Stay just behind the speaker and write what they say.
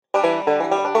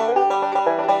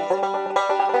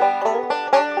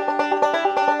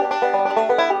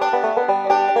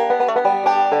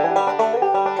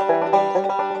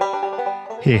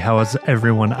Hey, how is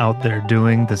everyone out there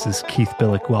doing? This is Keith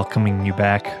Billick welcoming you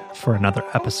back for another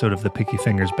episode of the Picky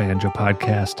Fingers Banjo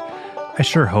Podcast. I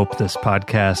sure hope this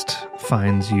podcast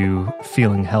finds you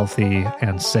feeling healthy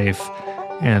and safe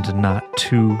and not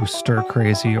too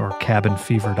stir-crazy or cabin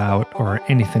fevered out or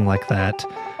anything like that.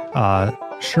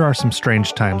 Sure are some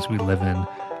strange times we live in,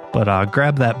 but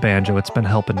grab that banjo. It's been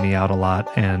helping me out a lot,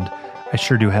 and I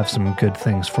sure do have some good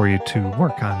things for you to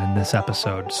work on in this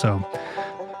episode. So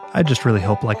I just really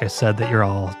hope, like I said, that you're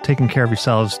all taking care of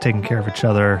yourselves, taking care of each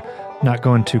other, not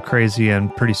going too crazy,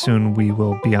 and pretty soon we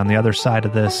will be on the other side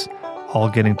of this, all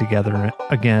getting together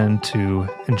again to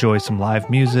enjoy some live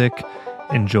music,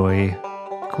 enjoy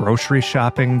grocery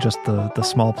shopping, just the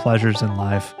small pleasures in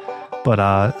life.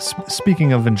 But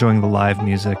speaking of enjoying the live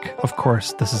music, of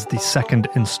course, this is the second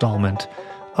installment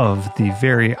of the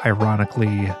very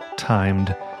ironically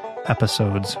timed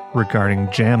episodes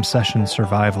regarding Jam Session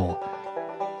Survival.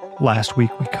 Last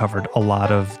week, we covered a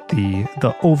lot of the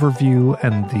overview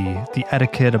and the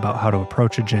etiquette about how to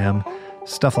approach a jam,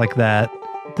 stuff like that.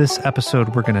 This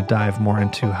episode, we're going to dive more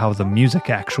into how the music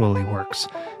actually works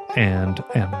and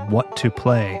what to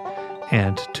play.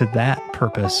 And to that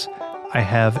purpose, I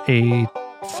have a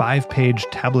 5-page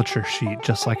tablature sheet,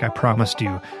 just like I promised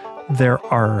you. There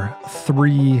are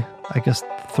three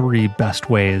best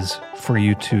ways for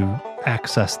you to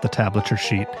access the tablature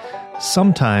sheet.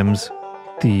 Sometimes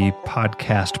the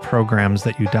podcast programs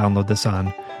that you download this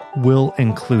on will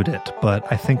include it,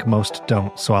 but I think most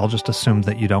don't, so I'll just assume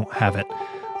that you don't have it.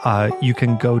 You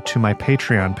can go to my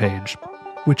Patreon page,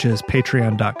 which is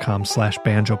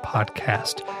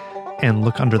patreon.com/banjopodcast, and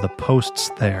look under the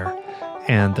posts there,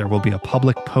 and there will be a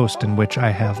public post in which I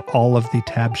have all of the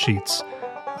tab sheets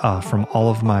from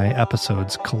all of my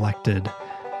episodes collected,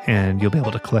 and you'll be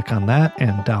able to click on that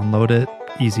and download it,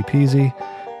 easy peasy,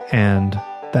 and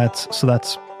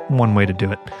that's one way to do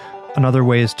it. Another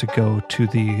way is to go to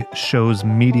the show's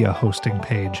media hosting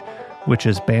page, which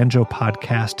is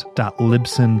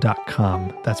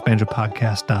banjopodcast.libsyn.com. That's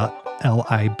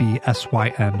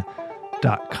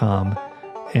banjopodcast.libsyn.com.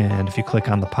 And if you click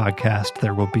on the podcast,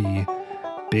 there will be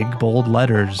big bold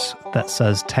letters that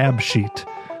says tab sheet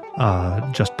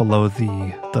just below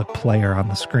the player on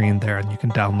the screen there, and you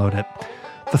can download it.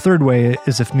 The third way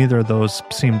is, if neither of those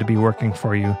seem to be working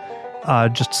for you,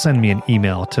 just send me an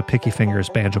email to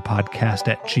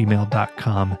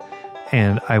pickyfingersbanjopodcast@gmail.com,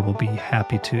 and I will be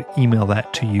happy to email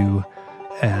that to you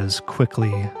as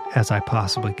quickly as I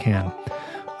possibly can.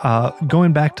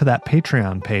 Going back to that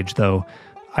Patreon page, though,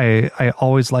 I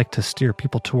always like to steer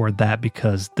people toward that,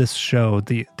 because this show,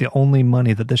 the only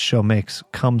money that this show makes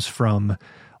comes from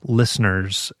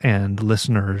listeners and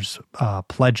listeners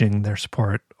pledging their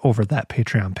support over that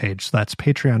Patreon page. So that's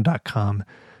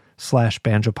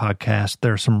patreon.com/banjopodcast.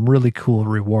 There are some really cool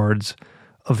rewards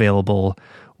available,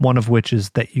 one of which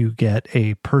is that you get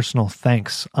a personal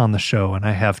thanks on the show, and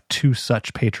I have 2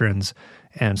 such patrons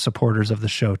and supporters of the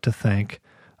show to thank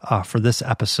for this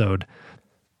episode.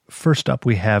 First up,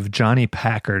 we have Johnny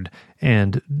Packard,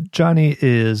 and Johnny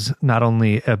is not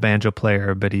only a banjo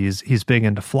player, but he's big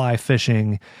into fly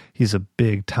fishing. He's a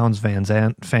big Townes Van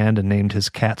Zandt fan and named his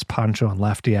cats Poncho and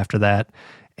Lefty after that,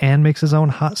 and makes his own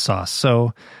hot sauce.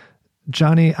 So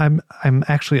Johnny, I'm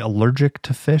actually allergic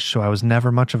to fish, so I was never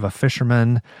much of a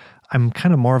fisherman. I'm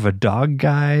kind of more of a dog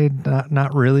guy,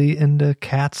 not really into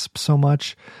cats so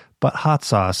much, but hot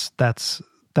sauce, that's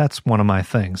one of my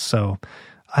things. So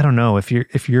I don't know,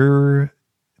 if you're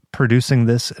producing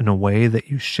this in a way that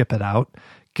you ship it out,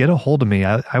 get a hold of me.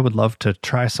 I would love to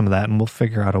try some of that, and we'll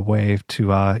figure out a way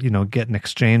to get an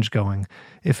exchange going.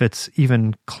 If it's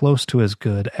even close to as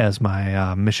good as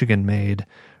my Michigan-made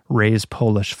Ray's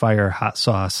Polish Fire hot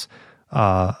sauce,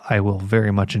 I will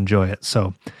very much enjoy it.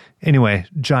 So anyway,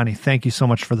 Johnny, thank you so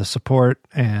much for the support,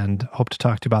 and hope to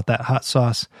talk to you about that hot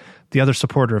sauce. The other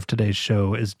supporter of today's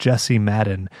show is Jesse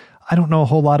Madden. I don't know a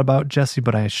whole lot about Jesse,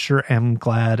 but I sure am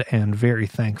glad and very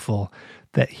thankful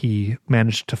that he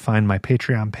managed to find my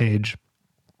Patreon page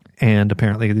and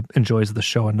apparently enjoys the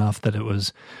show enough that it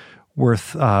was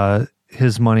worth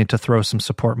his money to throw some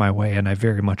support my way, and I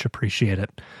very much appreciate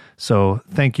it. So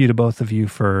thank you to both of you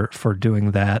for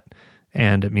doing that,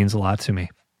 and it means a lot to me.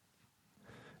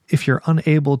 If you're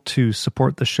unable to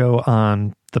support the show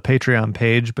on the Patreon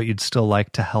page, but you'd still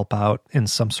like to help out in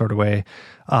some sort of way,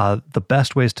 the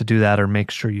best ways to do that are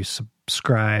make sure you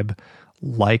subscribe,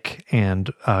 like,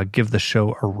 and give the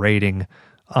show a rating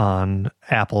on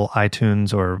Apple,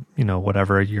 iTunes, or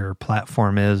whatever your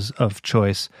platform is of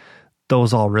choice.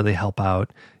 Those all really help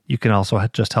out. You can also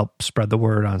just help spread the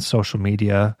word on social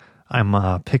media.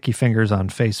 I'm Picky Fingers on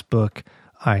Facebook.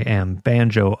 I am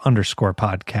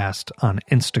banjo_podcast on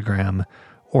Instagram,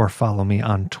 or follow me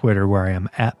on Twitter where I am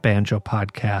at Banjo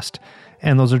Podcast.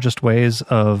 And those are just ways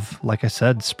of, like I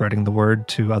said, spreading the word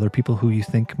to other people who you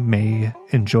think may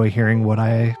enjoy hearing what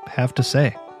I have to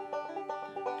say.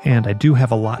 And I do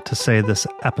have a lot to say this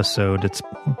episode. It's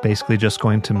basically just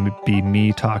going to be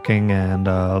me talking and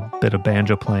a bit of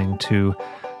banjo playing too.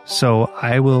 So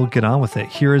I will get on with it.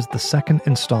 Here is the second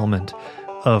installment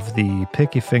of the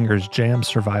Picky Fingers Jam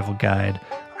Survival Guide.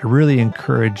 I really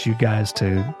encourage you guys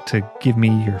to give me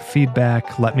your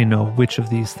feedback. Let me know which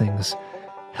of these things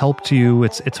helped you.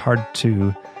 It's hard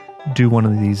to do one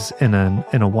of these in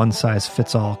a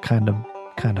one-size-fits-all kind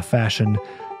of fashion.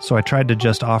 So I tried to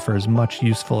just offer as much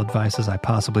useful advice as I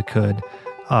possibly could.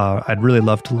 I'd really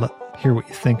love to hear what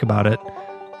you think about it,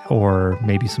 or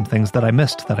maybe some things that I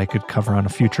missed that I could cover on a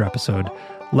future episode.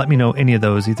 Let me know any of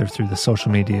those either through the social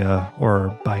media or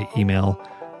by email.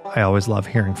 I always love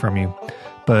hearing from you.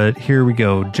 But here we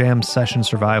go, Jam Session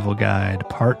Survival Guide,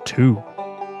 Part 2.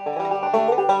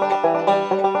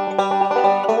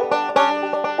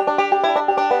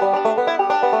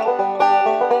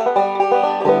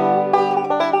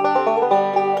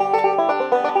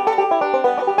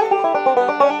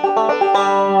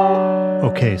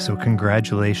 Okay, so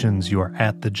congratulations, you are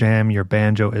at the jam, your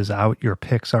banjo is out, your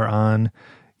picks are on,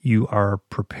 you are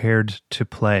prepared to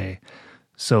play.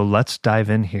 So let's dive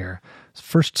in here.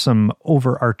 First, some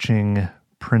overarching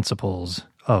principles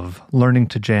of learning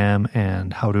to jam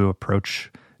and how to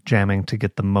approach jamming to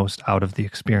get the most out of the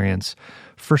experience.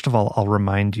 First of all, I'll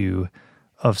remind you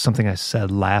of something I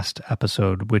said last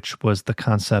episode, which was the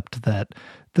concept that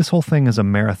this whole thing is a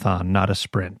marathon, not a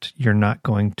sprint. You're not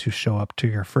going to show up to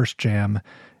your first jam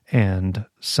and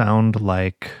sound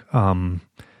like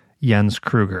Jens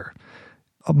Kruger.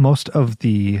 Most of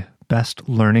the best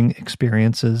learning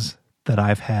experiences that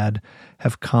I've had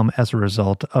have come as a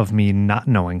result of me not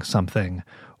knowing something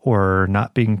or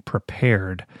not being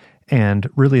prepared. And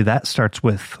really that starts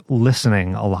with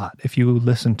listening a lot. If you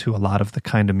listen to a lot of the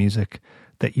kind of music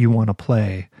that you want to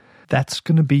play, that's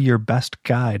going to be your best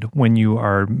guide when you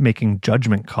are making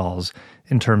judgment calls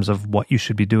in terms of what you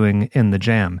should be doing in the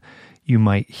jam. You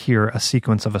might hear a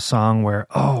sequence of a song where,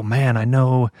 oh man, I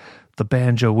know the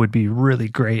banjo would be really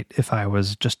great if I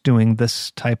was just doing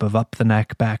this type of up the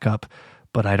neck, back up,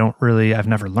 but I've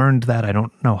never learned that. I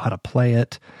don't know how to play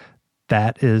it.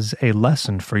 That is a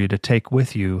lesson for you to take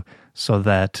with you so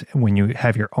that when you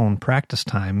have your own practice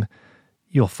time,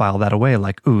 you'll file that away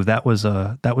like, ooh, that was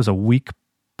a weak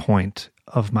point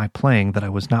of my playing that I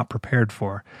was not prepared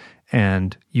for,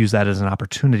 and use that as an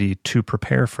opportunity to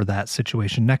prepare for that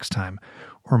situation next time.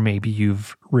 Or maybe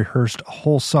you've rehearsed a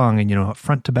whole song and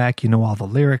front to back, all the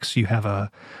lyrics, you have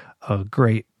a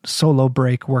great solo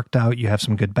break worked out, you have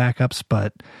some good backups,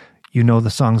 but the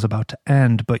song's about to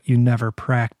end, but you never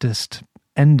practiced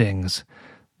endings.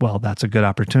 Well, that's a good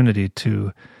opportunity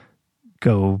to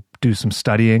go do some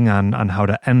studying on how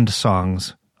to end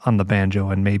songs on the banjo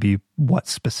and maybe what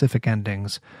specific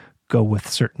endings go with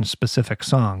certain specific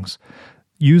songs.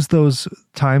 Use those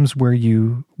times where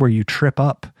you trip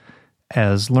up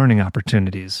as learning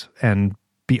opportunities and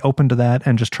be open to that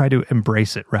and just try to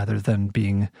embrace it rather than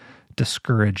being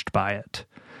discouraged by it.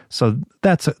 So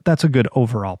that's a good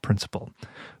overall principle.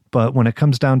 But when it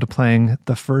comes down to playing,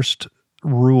 the first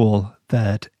rule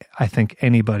that I think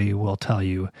anybody will tell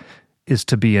you is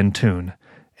to be in tune.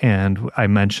 And I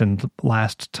mentioned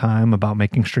last time about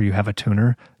making sure you have a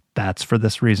tuner. That's for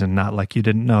this reason, not like you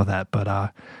didn't know that,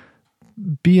 but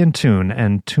be in tune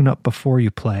and tune up before you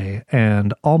play.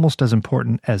 And almost as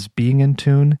important as being in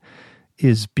tune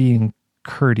is being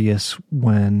courteous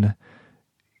when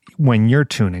you're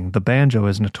tuning. The banjo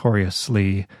is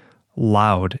notoriously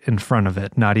loud in front of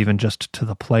it, not even just to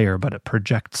the player, but it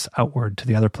projects outward to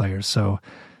the other players. So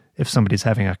if somebody's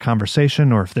having a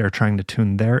conversation or if they're trying to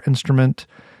tune their instrument,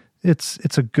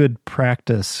 it's a good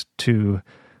practice to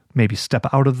maybe step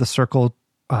out of the circle,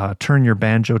 turn your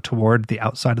banjo toward the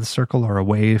outside of the circle or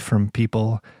away from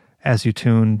people as you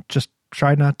tune. Just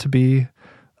try not to be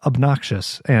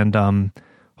obnoxious, and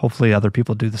hopefully other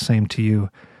people do the same to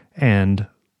you. And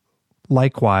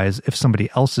likewise, if somebody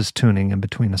else is tuning in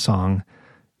between a song,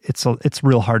 it's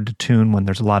real hard to tune when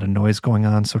there's a lot of noise going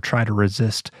on, so try to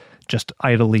resist just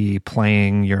idly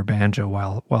playing your banjo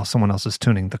while someone else is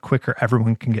tuning. The quicker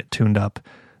everyone can get tuned up,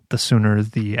 the sooner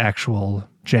the actual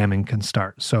jamming can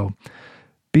start. So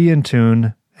be in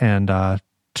tune and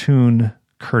tune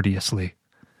courteously.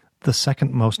 The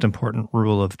second most important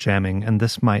rule of jamming, and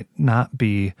this might not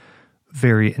be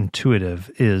very intuitive,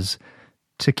 is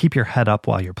to keep your head up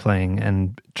while you're playing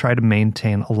and try to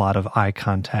maintain a lot of eye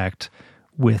contact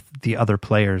with the other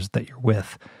players that you're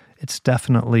with. It's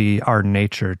definitely our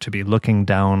nature to be looking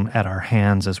down at our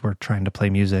hands as we're trying to play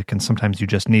music, and sometimes you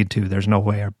just need to. There's no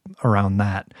way around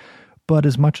that. But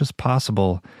as much as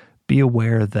possible, be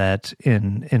aware that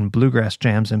in bluegrass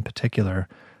jams in particular,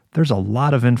 there's a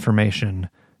lot of information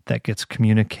that gets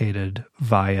communicated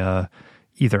via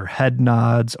either head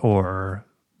nods or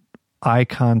eye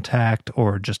contact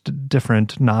or just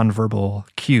different nonverbal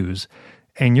cues.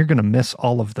 And you're going to miss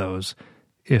all of those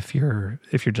if you're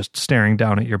just staring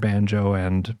down at your banjo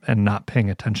and not paying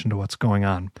attention to what's going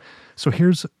on. So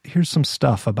here's some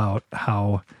stuff about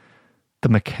how the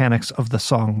mechanics of the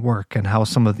song work and how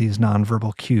some of these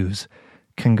nonverbal cues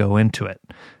can go into it.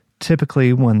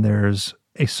 Typically, when there's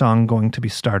a song going to be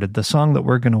started, the song that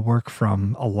we're going to work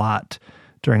from a lot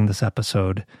during this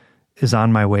episode is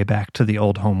On My Way Back to the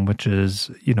Old Home, which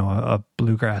is, a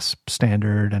bluegrass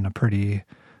standard and a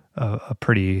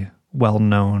pretty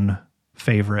well-known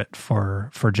favorite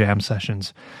for jam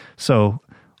sessions. So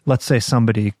let's say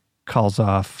somebody calls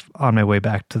off On My Way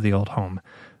Back to the Old Home.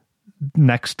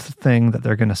 Next thing that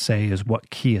they're going to say is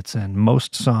what key it's in.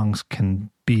 Most songs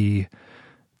can be,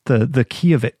 the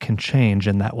key of it can change,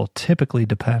 and that will typically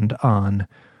depend on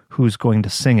who's going to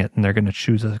sing it, and they're going to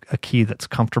choose a key that's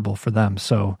comfortable for them.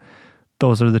 So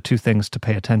those are the two things to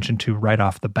pay attention to right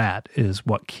off the bat, is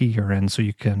what key you're in, so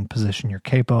you can position your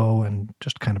capo and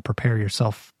just kind of prepare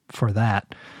yourself for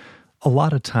that. A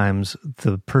lot of times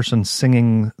the person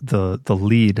singing the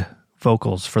lead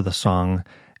vocals for the song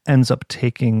ends up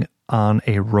taking on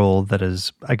a role that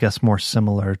is, I guess, more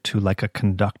similar to like a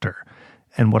conductor.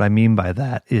 And what I mean by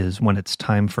that is when it's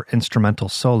time for instrumental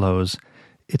solos,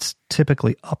 it's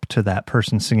typically up to that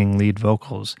person singing lead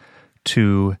vocals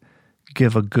to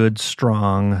give a good,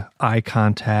 strong eye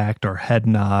contact or head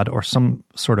nod or some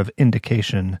sort of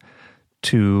indication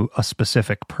to a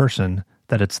specific person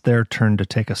that it's their turn to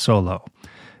take a solo.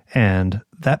 And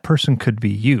that person could be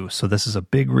you. So this is a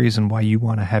big reason why you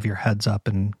want to have your heads up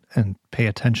and pay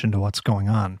attention to what's going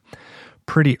on.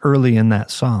 Pretty early in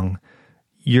that song,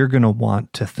 you're going to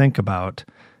want to think about,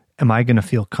 am I going to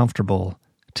feel comfortable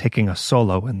taking a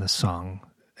solo in this song?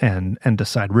 And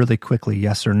decide really quickly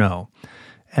yes or no.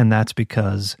 And that's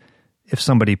because if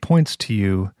somebody points to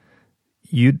you,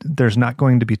 there's not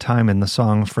going to be time in the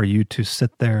song for you to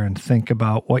sit there and think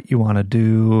about what you want to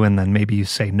do, and then maybe you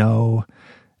say no,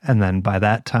 and then by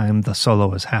that time the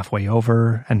solo is halfway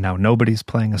over, and now nobody's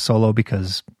playing a solo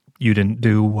because you didn't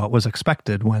do what was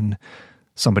expected when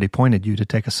somebody pointed you to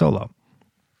take a solo.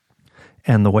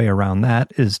 And the way around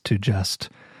that is to just,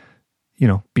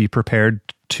 be prepared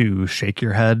to shake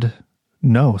your head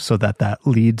no, so that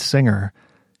lead singer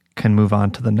can move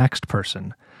on to the next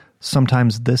person.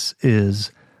 Sometimes this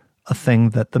is a thing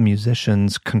that the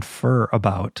musicians confer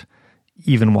about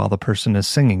even while the person is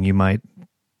singing. You might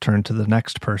turn to the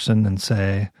next person and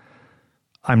say,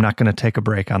 I'm not going to take a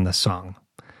break on this song.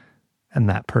 And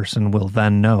that person will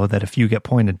then know that if you get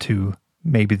pointed to,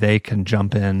 maybe they can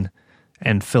jump in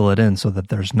and fill it in so that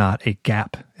there's not a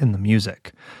gap in the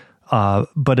music.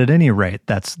 But at any rate,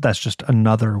 that's just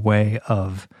another way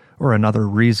of, or another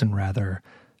reason rather,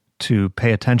 to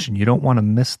pay attention. You don't want to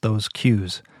miss those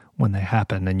cues when they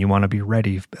happen, and you want to be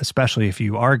ready, especially if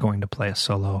you are going to play a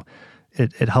solo.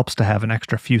 It helps to have an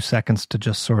extra few seconds to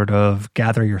just sort of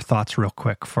gather your thoughts real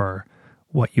quick for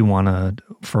what you want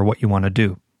to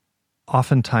do.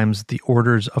 Oftentimes, the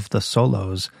orders of the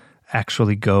solos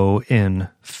actually go in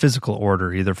physical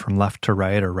order, either from left to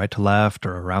right or right to left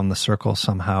or around the circle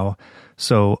somehow.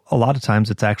 So a lot of times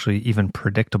it's actually even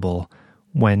predictable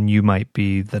when you might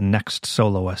be the next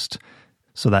soloist.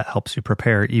 So that helps you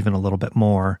prepare even a little bit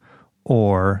more.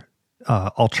 Or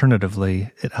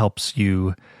alternatively, it helps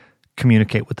you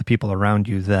communicate with the people around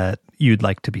you that you'd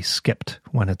like to be skipped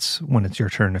when it's your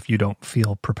turn if you don't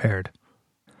feel prepared.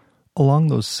 Along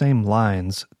those same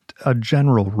lines, a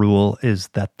general rule is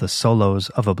that the solos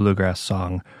of a bluegrass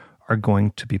song are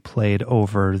going to be played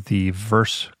over the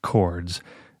verse chords.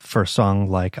 For a song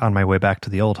like On My Way Back to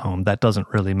the Old Home, that doesn't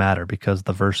really matter because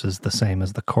the verse is the same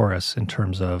as the chorus in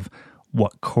terms of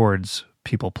what chords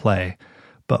people play.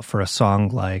 But for a song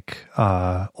like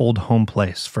Old Home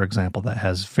Place, for example, that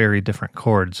has very different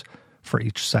chords for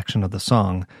each section of the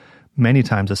song, many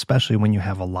times, especially when you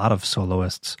have a lot of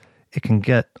soloists, it can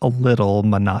get a little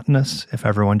monotonous if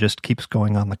everyone just keeps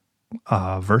going on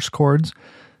the verse chords.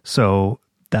 So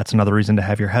that's another reason to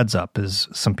have your heads up, is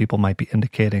some people might be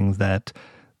indicating that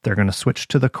they're going to switch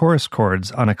to the chorus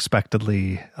chords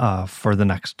unexpectedly for the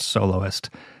next soloist.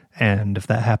 And if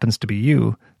that happens to be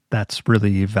you, that's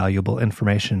really valuable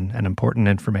information and important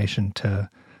information to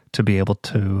be able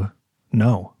to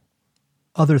know.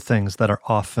 Other things that are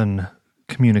often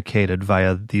communicated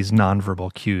via these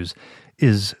nonverbal cues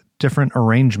is different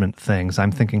arrangement things.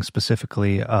 I'm thinking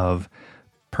specifically of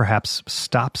perhaps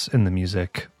stops in the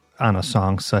music on a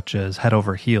song such as Head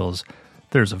Over Heels.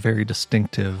 There's a very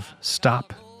distinctive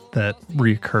stop that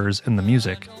reoccurs in the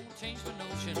music.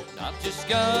 I've just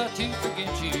got to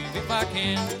forget you if I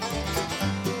can.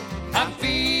 I'm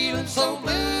feeling so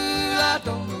blue, I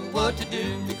don't know what to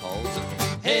do, because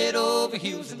I'm head over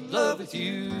heels in love with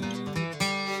you.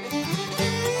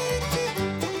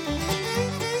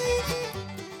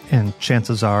 And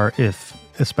chances are,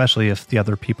 especially if the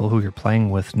other people who you're playing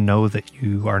with know that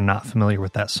you are not familiar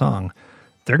with that song,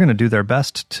 they're going to do their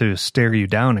best to stare you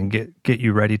down and get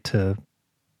you ready to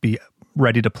be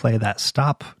ready to play that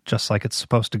stop just like it's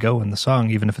supposed to go in the song,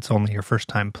 even if it's only your first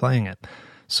time playing it.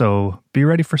 So be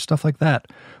ready for stuff like that,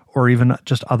 or even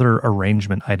just other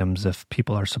arrangement items if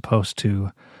people are supposed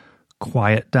to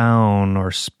quiet down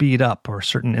or speed up, or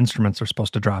certain instruments are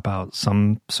supposed to drop out.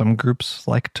 Some groups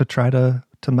like to try to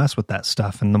mess with that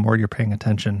stuff, and the more you're paying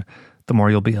attention, the more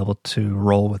you'll be able to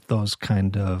roll with those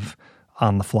kind of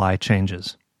on-the-fly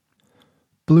changes.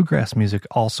 Bluegrass music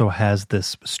also has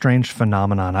this strange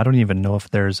phenomenon. I don't even know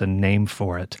if there's a name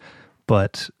for it,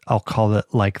 but I'll call it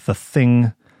like the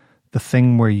thing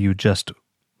where you just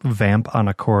vamp on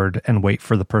a chord and wait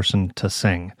for the person to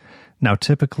sing. Now,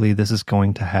 typically this is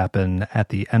going to happen at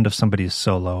the end of somebody's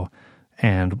solo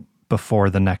and before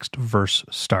the next verse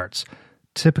starts.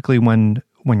 Typically when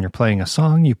you're playing a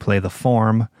song, you play the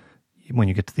form. When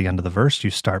you get to the end of the verse,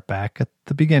 you start back at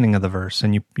the beginning of the verse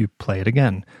and you play it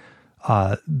again.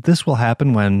 This will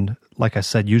happen when, like I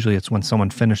said, usually it's when someone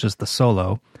finishes the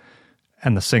solo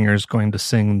and the singer's going to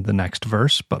sing the next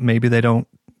verse, but maybe they don't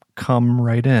come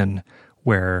right in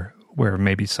where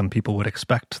maybe some people would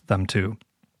expect them to.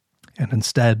 And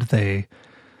instead they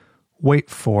wait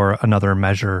for another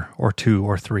measure or two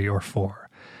or three or four.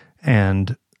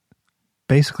 And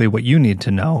basically what you need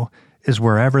to know is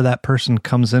wherever that person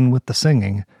comes in with the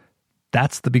singing,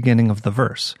 that's the beginning of the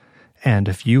verse. And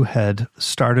if you had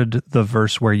started the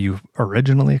verse where you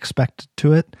originally expected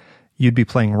to it, you'd be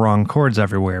playing wrong chords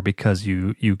everywhere because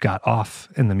you got off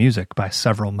in the music by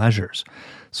several measures.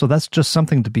 So that's just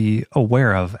something to be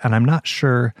aware of. And I'm not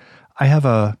sure, I have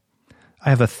a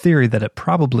theory that it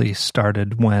probably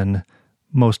started when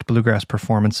most bluegrass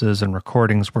performances and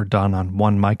recordings were done on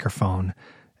one microphone.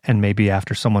 And maybe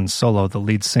after someone's solo, the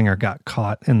lead singer got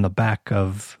caught in the back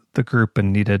of the group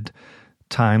and needed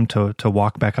time to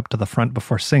walk back up to the front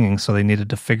before singing. So they needed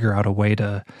to figure out a way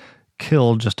to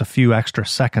kill just a few extra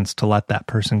seconds to let that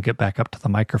person get back up to the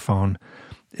microphone.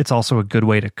 It's also a good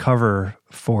way to cover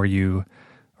for you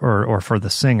or for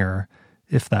the singer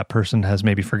if that person has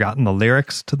maybe forgotten the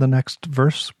lyrics to the next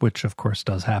verse, which of course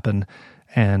does happen.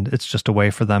 And it's just a way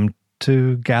for them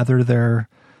to gather their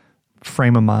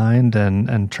frame of mind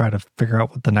and try to figure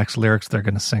out what the next lyrics they're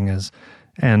going to sing is.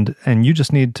 And you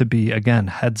just need to be, again,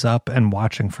 heads up and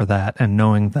watching for that and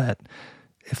knowing that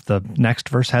if the next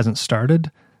verse hasn't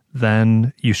started,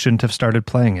 then you shouldn't have started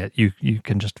playing it. You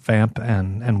can just vamp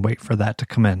and wait for that to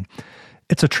come in.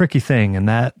 It's a tricky thing, and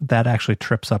that actually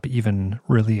trips up even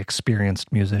really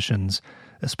experienced musicians,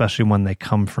 especially when they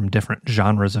come from different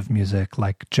genres of music,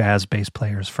 like jazz bass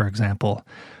players, for example.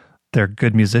 They're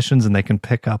good musicians and they can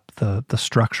pick up the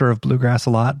structure of bluegrass a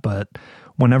lot, but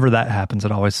whenever that happens,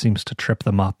 it always seems to trip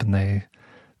them up and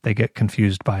they get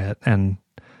confused by it. And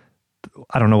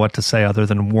I don't know what to say other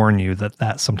than warn you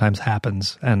that sometimes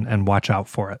happens and watch out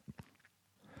for it.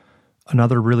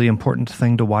 Another really important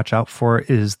thing to watch out for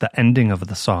is the ending of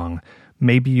the song.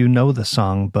 Maybe you know the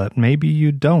song, but maybe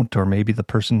you don't, or maybe the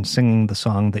person singing the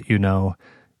song that you know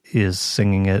is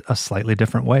singing it a slightly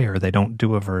different way, or they don't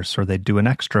do a verse, or they do an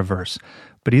extra verse.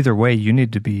 But either way, you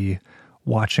need to be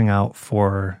watching out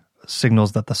for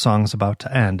signals that the song's about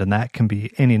to end, and that can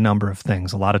be any number of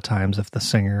things. A lot of times if the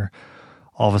singer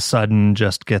all of a sudden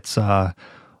just gets a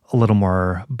little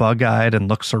more bug-eyed and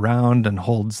looks around and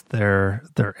holds their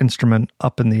instrument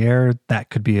up in the air, that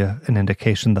could be an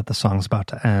indication that the song's about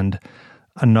to end.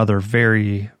 Another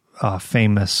very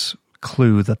famous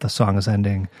clue that the song is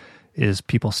ending is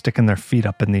people sticking their feet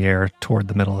up in the air toward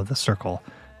the middle of the circle.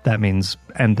 That means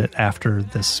end it after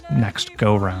this next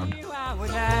go-round.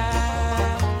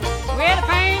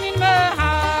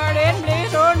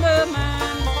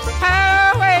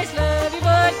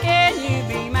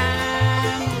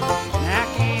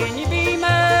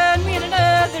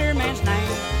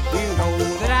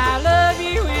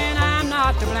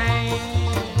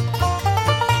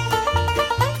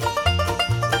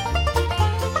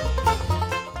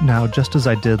 Now, just as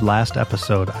I did last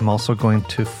episode, I'm also going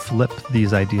to flip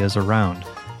these ideas around.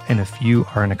 And if you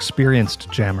are an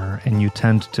experienced jammer and you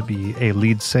tend to be a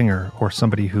lead singer or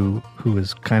somebody who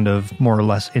is kind of more or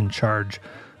less in charge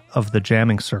of the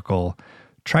jamming circle,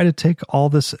 try to take all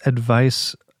this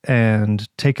advice and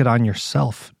take it on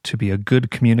yourself to be a good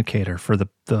communicator for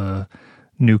the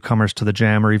newcomers to the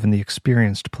jam or even the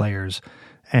experienced players.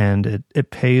 And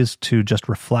it pays to just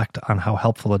reflect on how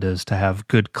helpful it is to have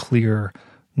good, clear,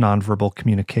 nonverbal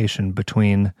communication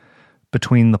between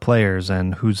the players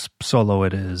and whose solo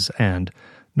it is. And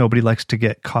nobody likes to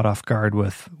get caught off guard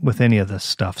with any of this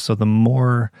stuff. So the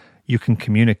more you can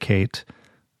communicate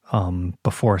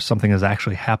before something is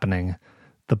actually happening,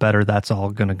 the better that's all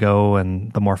going to go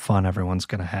and the more fun everyone's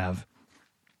going to have.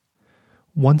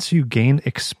 Once you gain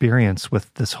experience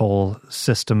with this whole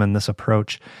system and this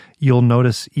approach, you'll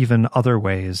notice even other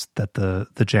ways that the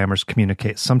jammers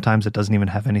communicate. Sometimes it doesn't even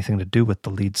have anything to do with the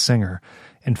lead singer.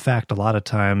 In fact, a lot of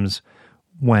times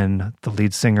when the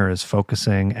lead singer is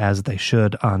focusing, as they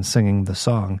should, on singing the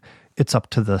song, it's up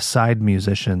to the side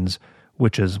musicians,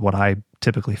 which is what I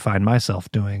typically find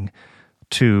myself doing,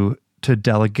 to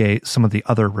delegate some of the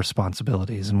other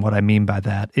responsibilities. And what I mean by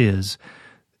that is,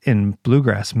 in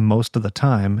bluegrass, most of the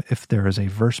time, if there is a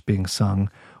verse being sung,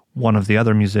 one of the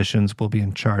other musicians will be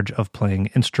in charge of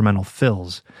playing instrumental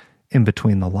fills in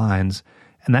between the lines.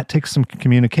 And that takes some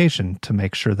communication to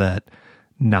make sure that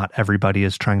not everybody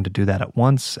is trying to do that at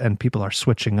once and people are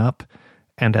switching up.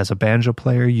 And as a banjo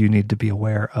player, you need to be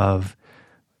aware of,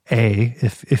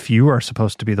 if you are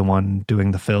supposed to be the one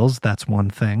doing the fills, that's one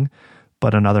thing.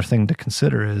 But another thing to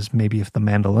consider is maybe if the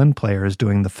mandolin player is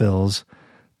doing the fills,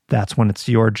 that's when it's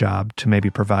your job to maybe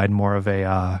provide more of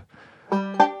a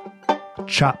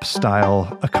chop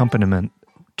style accompaniment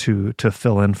to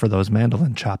fill in for those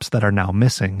mandolin chops that are now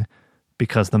missing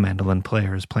because the mandolin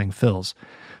player is playing fills.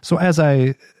 So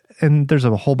and there's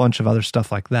a whole bunch of other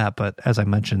stuff like that, but as I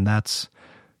mentioned, that's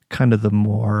kind of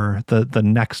the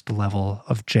next level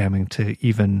of jamming to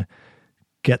even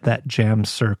get that jam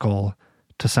circle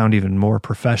to sound even more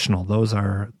professional. Those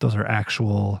are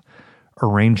actual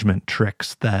arrangement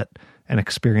tricks that an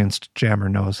experienced jammer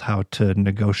knows how to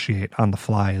negotiate on the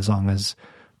fly, as long as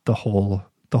the whole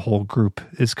group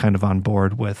is kind of on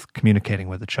board with communicating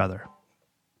with each other.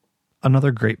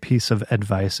 Another great piece of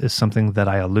advice is something that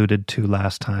I alluded to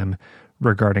last time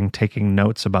regarding taking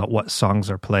notes about what songs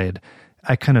are played.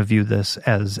 I kind of view this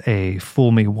as a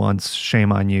fool me once,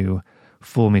 shame on you,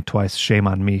 fool me twice, shame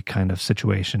on me kind of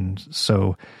situation.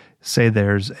 So say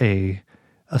there's a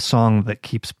song that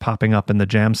keeps popping up in the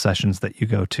jam sessions that you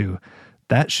go to.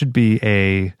 That should be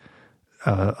a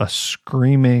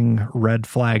screaming red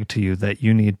flag to you that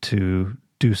you need to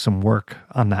do some work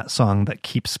on that song that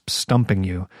keeps stumping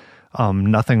you.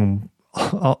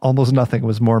 Almost nothing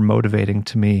was more motivating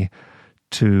to me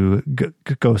to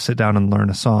go sit down and learn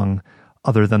a song,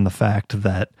 other than the fact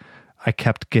that I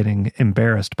kept getting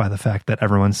embarrassed by the fact that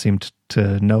everyone seemed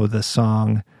to know this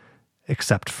song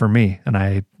except for me.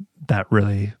 And that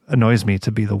really annoys me,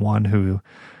 to be the one who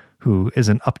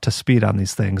isn't up to speed on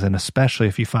these things. And especially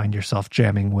if you find yourself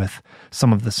jamming with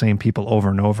some of the same people over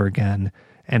and over again,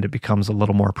 and it becomes a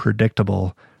little more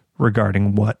predictable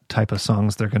regarding what type of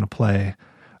songs they're going to play.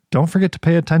 Don't forget to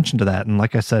pay attention to that. And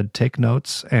like I said, take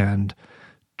notes and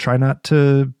try not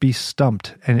to be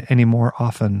stumped any more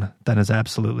often than is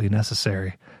absolutely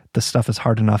necessary. This stuff is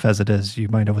hard enough as it is. You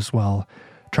might as well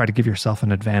try to give yourself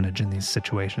an advantage in these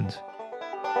situations.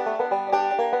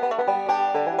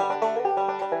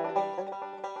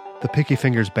 The Picky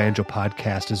Fingers Banjo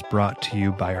Podcast is brought to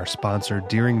you by our sponsor,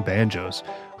 Deering Banjos,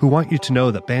 who want you to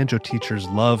know that banjo teachers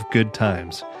love good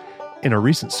times. In a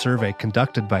recent survey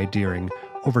conducted by Deering,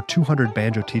 over 200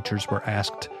 banjo teachers were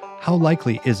asked, how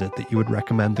likely is it that you would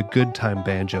recommend the Good Time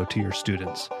Banjo to your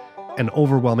students? An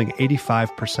overwhelming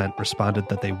 85% responded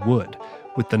that they would,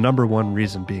 with the number one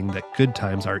reason being that good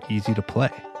times are easy to play.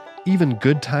 Even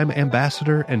Good Time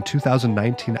Ambassador and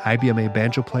 2019 IBMA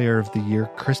Banjo Player of the Year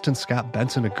Kristen Scott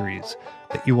Benson agrees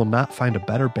that you will not find a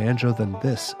better banjo than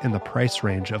this in the price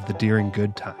range of the Deering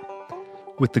Good Time.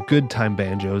 With the Good Time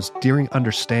Banjos, Deering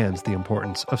understands the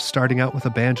importance of starting out with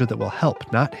a banjo that will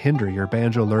help, not hinder, your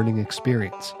banjo learning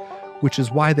experience, which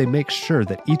is why they make sure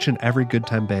that each and every Good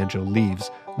Time Banjo leaves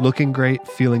looking great,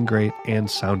 feeling great, and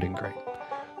sounding great.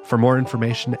 For more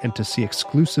information and to see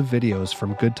exclusive videos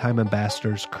from Good Time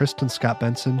Ambassadors Kristen Scott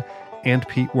Benson and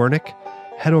Pete Wernick,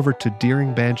 head over to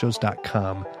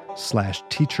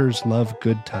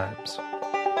deeringbanjos.com/teacherslovegoodtimes.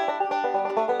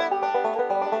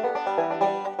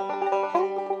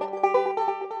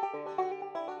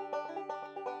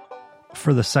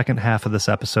 for the second half of this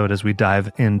episode, as we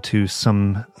dive into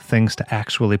some things to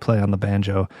actually play on the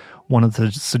banjo, one of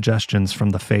the suggestions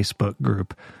from the Facebook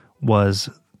group was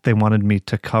they wanted me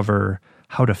to cover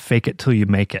how to fake it till you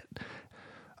make it.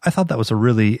 I thought that was a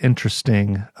really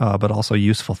interesting but also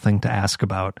useful thing to ask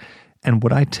about. And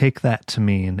what I take that to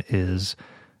mean is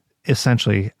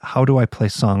essentially, how do I play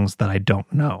songs that I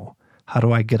don't know? How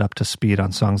do I get up to speed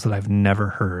on songs that I've never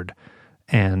heard?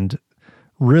 And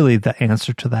really the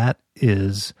answer to that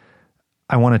is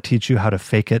I want to teach you how to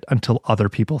fake it until other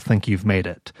people think you've made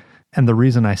it. And the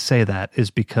reason I say that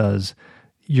is because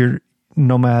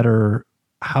no matter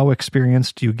how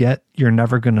experienced you get, you're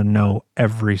never going to know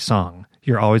every song.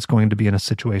 You're always going to be in a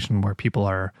situation where people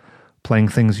are playing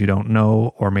things you don't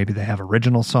know, or maybe they have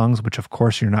original songs, which of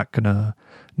course you're not going to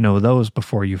know those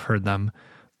before you've heard them.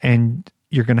 And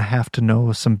you're going to have to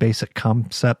know some basic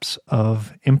concepts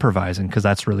of improvising, because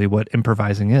that's really what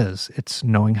improvising is. It's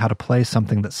knowing how to play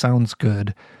something that sounds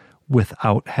good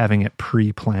without having it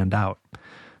pre-planned out.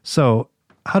 So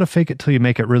how to fake it till you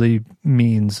make it really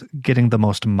means getting the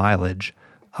most mileage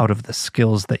out of the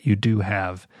skills that you do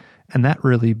have. And that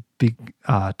really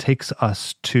takes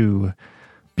us to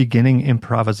beginning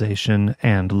improvisation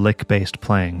and lick-based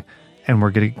playing. And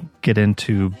we're going to get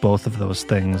into both of those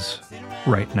things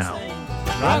right now.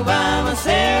 Rock by my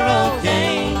Sarah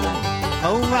Jane.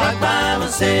 Oh, rock by my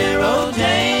Sarah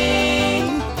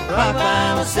Jane. Rock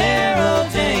by my Sarah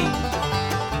Jane.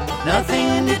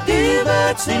 Nothing to do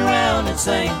but sing around and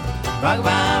sing. Rock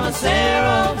by my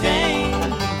Sarah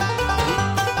Jane.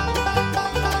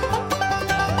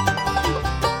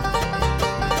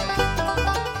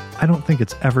 I don't think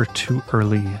it's ever too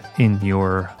early in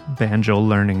your banjo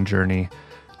learning journey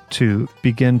to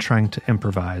begin trying to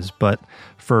improvise, but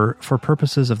for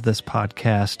purposes of this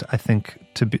podcast, I think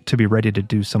to be ready to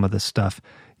do some of this stuff,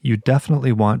 you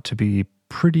definitely want to be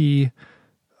pretty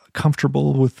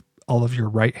comfortable with all of your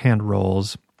right hand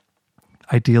rolls.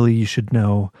 Ideally, you should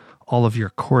know all of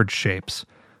your chord shapes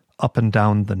up and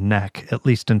down the neck, at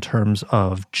least in terms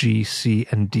of G, C,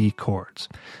 and D chords.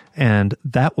 And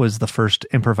that was the first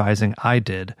improvising I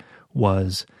did,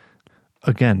 was,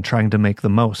 again, trying to make the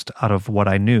most out of what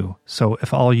I knew. So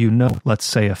if all you know, let's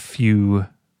say a few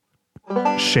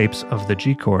shapes of the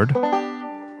G chord,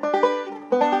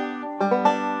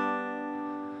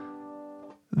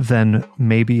 then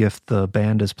maybe if the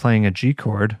band is playing a G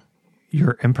chord,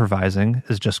 your improvising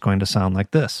is just going to sound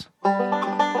like this.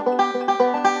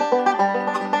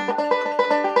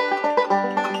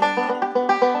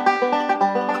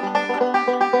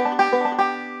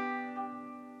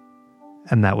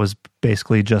 And that was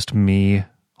basically just me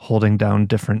holding down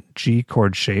different G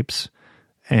chord shapes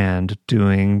and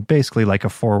doing basically like a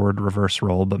forward reverse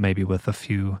roll, but maybe with a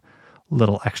few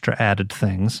little extra added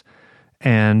things.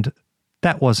 And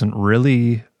that wasn't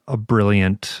really a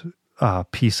brilliant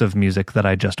piece of music that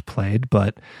I just played,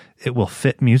 but it will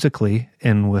fit musically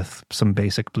in with some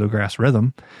basic bluegrass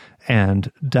rhythm.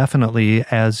 And definitely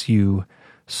as you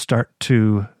start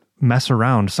to mess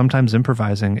around, sometimes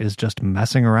improvising is just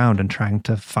messing around and trying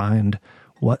to find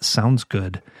what sounds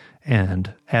good.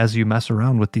 And as you mess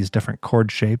around with these different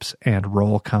chord shapes and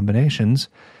roll combinations,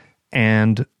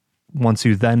 and once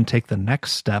you then take the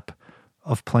next step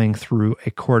of playing through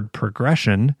a chord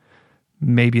progression,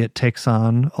 maybe it takes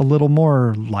on a little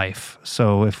more life.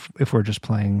 So if we're just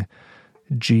playing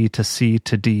G to C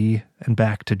to D and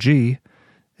back to G,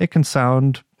 it can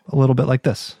sound a little bit like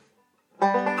this.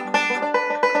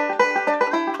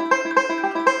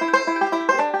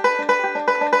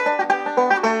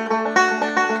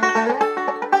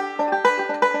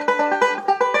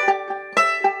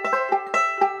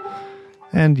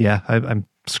 And yeah, I'm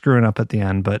screwing up at the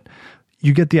end, but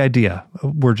you get the idea.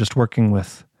 We're just working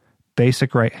with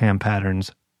basic right hand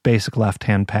patterns, basic left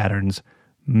hand patterns,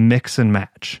 mix and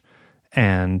match.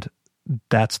 And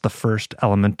that's the first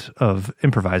element of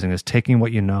improvising, is taking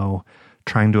what you know,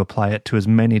 trying to apply it to as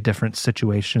many different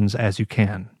situations as you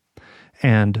can.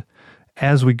 And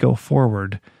as we go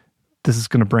forward, this is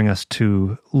going to bring us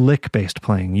to lick-based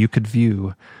playing. You could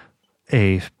view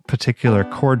a particular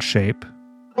chord shape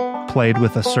played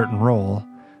with a certain roll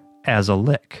as a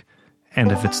lick. And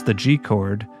if it's the G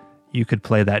chord, you could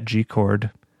play that G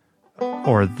chord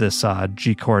or this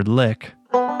G chord lick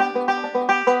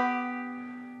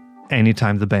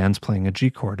anytime the band's playing a G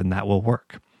chord, and that will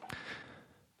work.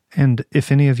 And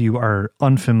if any of you are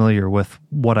unfamiliar with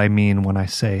what I mean when I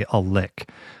say a lick,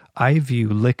 I view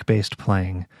lick-based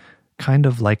playing kind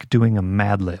of like doing a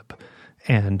Mad Lib.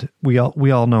 And we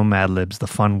all know Mad Libs, the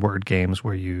fun word games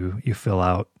where you fill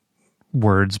out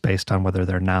words based on whether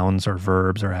they're nouns or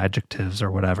verbs or adjectives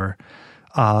or whatever.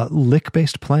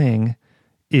 Lick-based playing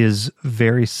is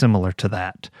very similar to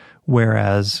that.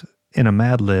 Whereas in a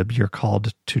Mad Lib, you're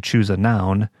called to choose a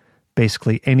noun.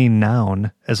 Basically, any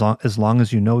noun, as long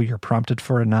as you know you're prompted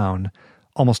for a noun,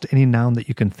 almost any noun that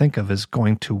you can think of is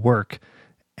going to work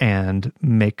and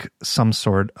make some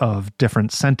sort of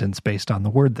different sentence based on the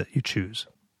word that you choose.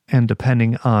 And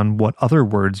depending on what other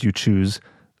words you choose,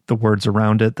 the words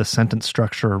around it, the sentence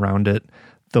structure around it,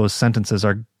 those sentences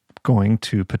are going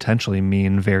to potentially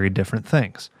mean very different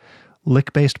things.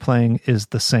 Lick-based playing is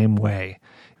the same way.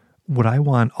 What I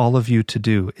want all of you to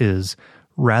do is,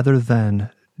 rather than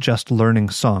just learning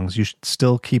songs, you should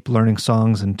still keep learning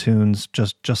songs and tunes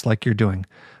just like you're doing,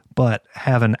 but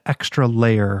have an extra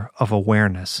layer of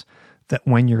awareness that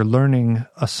when you're learning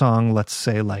a song, let's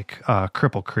say like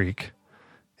Cripple Creek,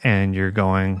 and you're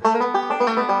going,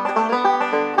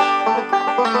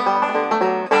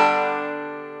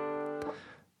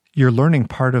 you're learning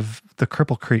part of the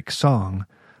Cripple Creek song,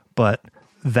 but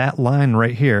that line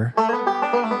right here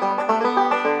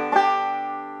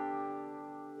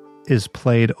is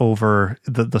played over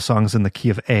the song's in the key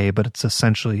of A, but it's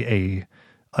essentially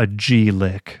a G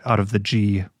lick out of the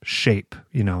G shape,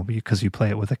 because you play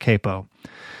it with a capo.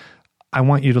 I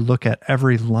want you to look at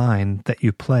every line that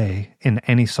you play in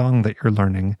any song that you're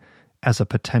learning as a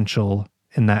potential,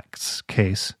 in that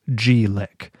case, G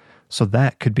lick. So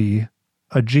that could be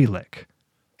a G lick.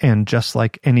 And just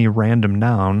like any random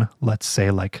noun, let's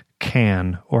say like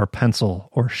can or pencil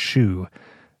or shoe,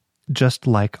 just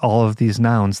like all of these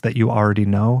nouns that you already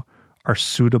know are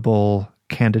suitable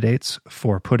candidates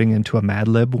for putting into a Mad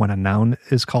Lib when a noun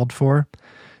is called for,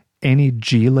 any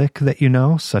G lick that you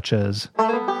know, such as,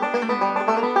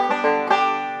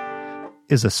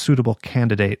 is a suitable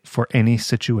candidate for any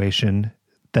situation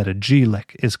that a G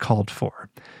lick is called for.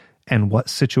 And what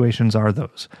situations are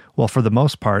those? Well, for the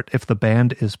most part, if the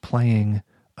band is playing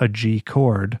a G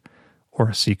chord or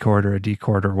a C chord or a D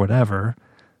chord or whatever,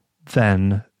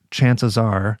 then chances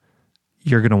are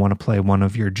you're going to want to play one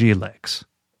of your G licks.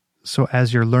 So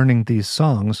as you're learning these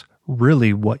songs,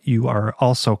 really what you are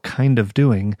also kind of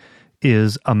doing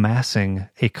is amassing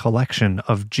a collection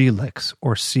of G licks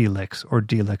or C licks or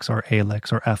D licks or A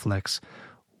licks or F licks,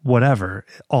 whatever.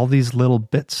 All these little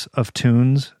bits of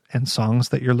tunes and songs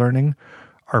that you're learning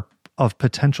are of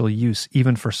potential use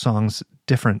even for songs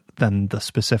different than the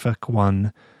specific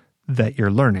one that you're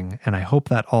learning. And I hope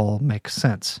that all makes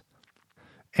sense.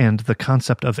 And the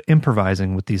concept of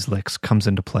improvising with these licks comes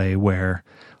into play where,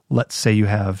 let's say you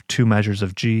have 2 measures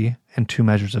of G and 2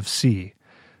 measures of C.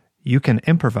 You can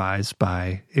improvise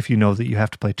by, if you know that you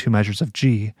have to play 2 measures of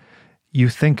G, you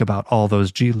think about all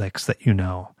those G licks that you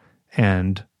know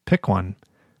and pick one.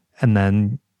 And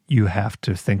then you have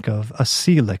to think of a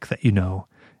C lick that you know,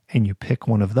 and you pick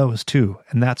one of those too.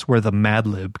 And that's where the Mad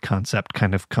Lib concept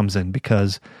kind of comes in,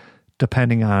 because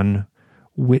depending on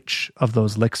which of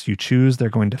those licks you choose, they're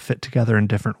going to fit together in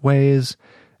different ways.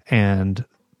 And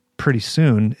pretty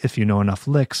soon, if you know enough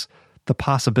licks, the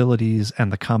possibilities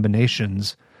and the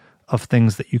combinations of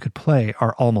things that you could play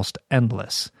are almost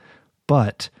endless.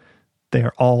 But they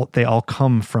all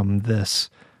come from this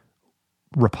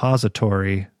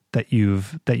repository that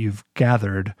you've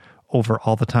gathered over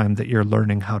all the time that you're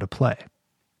learning how to play.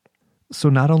 So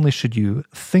not only should you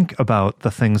think about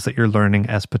the things that you're learning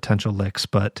as potential licks,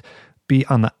 but be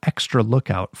on the extra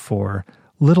lookout for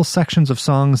little sections of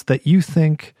songs that you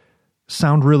think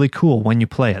sound really cool when you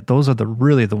play it. Those are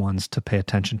really the ones to pay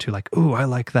attention to. Like, ooh, I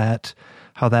like that,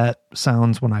 how that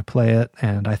sounds when I play it.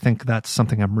 And I think that's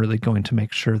something I'm really going to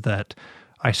make sure that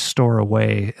I store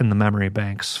away in the memory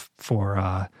banks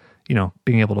for,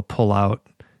 being able to pull out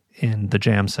in the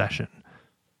jam session.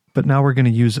 But now we're going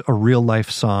to use a real life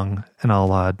song, and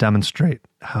I'll demonstrate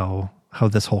how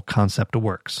this whole concept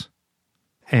works.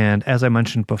 And as I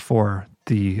mentioned before,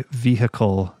 the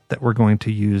vehicle that we're going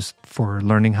to use for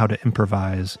learning how to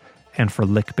improvise and for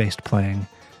lick-based playing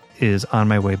is On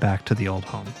My Way Back to the Old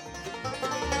Home.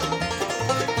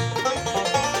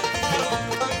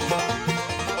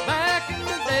 Back in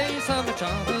the days of my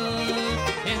childhood,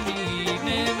 in the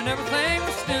evening when everything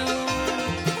was still,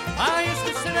 I used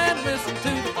to sit and listen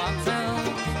to the box sounds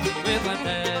with my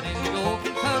dad in the old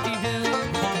Kentucky hills.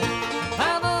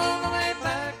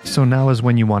 So now is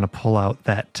when you want to pull out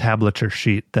that tablature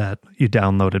sheet that you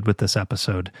downloaded with this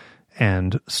episode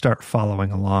and start following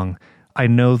along. I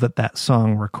know that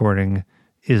song recording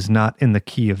is not in the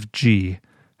key of G.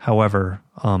 However,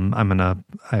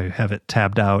 I have it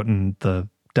tabbed out, and the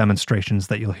demonstrations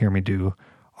that you'll hear me do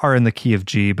are in the key of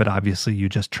G, but obviously you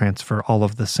just transfer all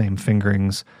of the same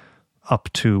fingerings up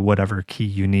to whatever key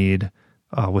you need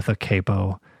with a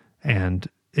capo, and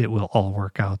it will all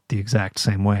work out the exact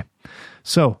same way.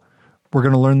 So we're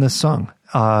going to learn this song.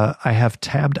 I have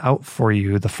tabbed out for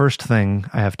you. The first thing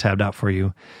I have tabbed out for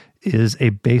you is a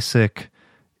basic,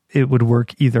 it would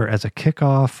work either as a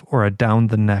kickoff or a down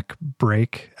the neck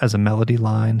break as a melody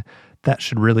line. That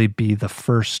should really be the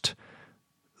first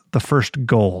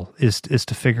goal is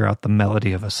to figure out the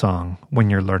melody of a song when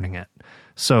you're learning it.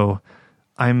 So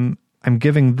I'm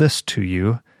giving this to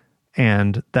you,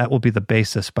 and that will be the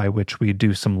basis by which we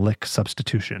do some lick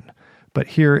substitution. But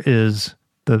here is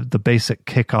the basic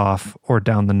kickoff or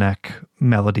down the neck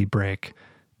melody break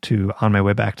to On My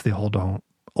Way Back to the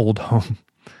Old Home.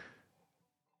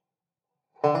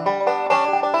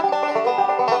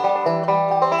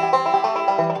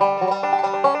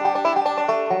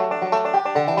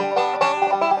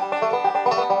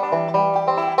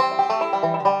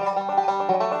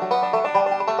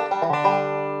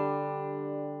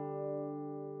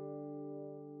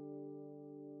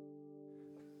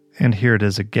 And here it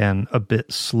is again, a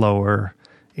bit slower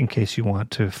in case you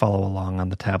want to follow along on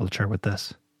the tablature with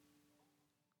this.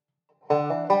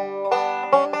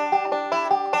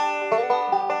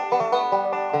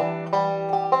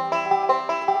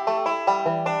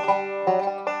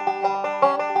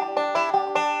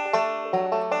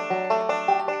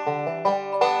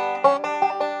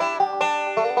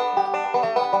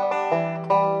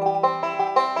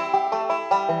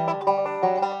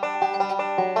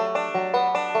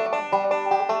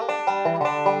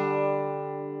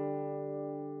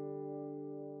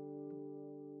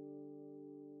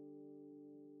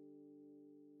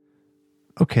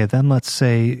 Okay, then let's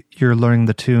say you're learning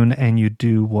the tune and you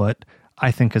do what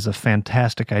I think is a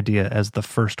fantastic idea as the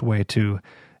first way to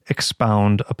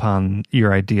expound upon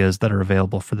your ideas that are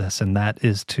available for this, and that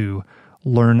is to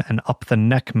learn an up the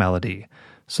neck melody.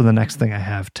 So the next thing I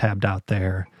have tabbed out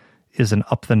there is an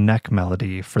up the neck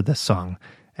melody for this song.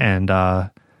 And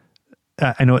I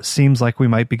know it seems like we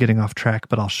might be getting off track,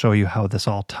 but I'll show you how this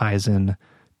all ties in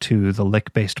to the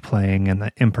lick-based playing and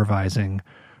the improvising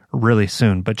really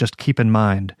soon. But just keep in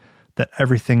mind that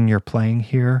everything you're playing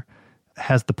here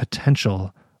has the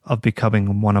potential of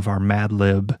becoming one of our Mad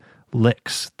Lib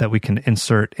licks that we can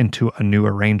insert into a new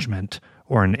arrangement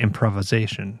or an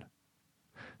improvisation.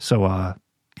 So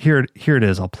here it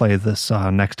is. I'll play this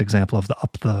next example of the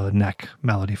up the neck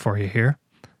melody for you here.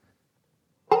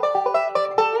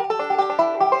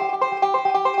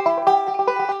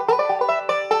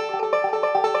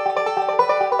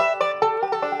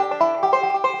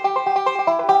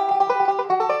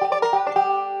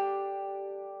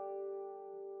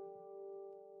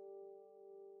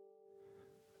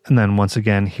 And then once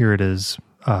again, here it is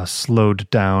slowed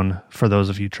down for those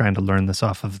of you trying to learn this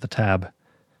off of the tab.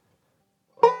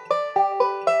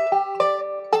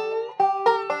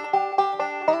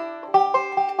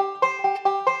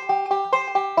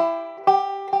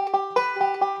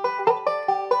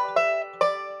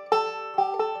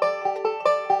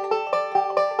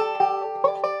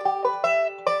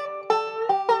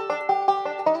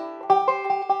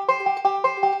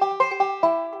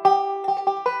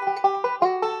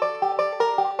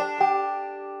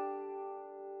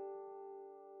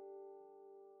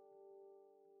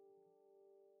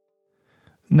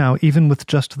 Now, even with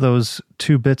just those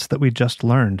two bits that we just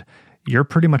learned, you're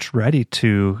pretty much ready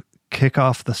to kick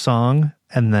off the song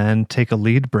and then take a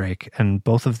lead break. And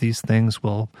both of these things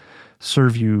will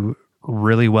serve you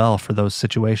really well for those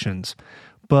situations.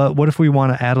 But what if we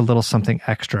want to add a little something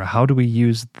extra? How do we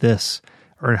use this,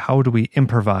 or how do we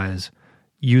improvise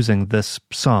using this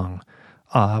song?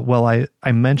 Well,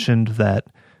 I mentioned that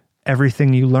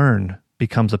everything you learn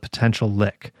becomes a potential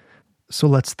lick. So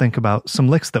let's think about some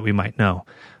licks that we might know.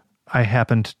 I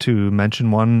happened to mention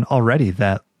one already,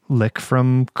 that lick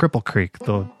from Cripple Creek.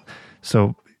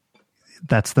 So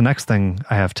that's the next thing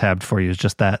I have tabbed for you, is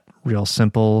just that real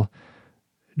simple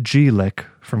G lick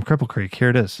from Cripple Creek. Here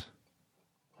it is.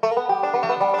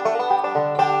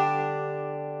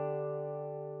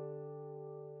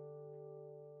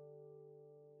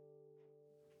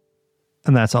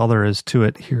 And that's all there is to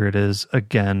it. Here it is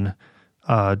again,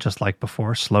 just like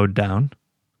before, slowed down.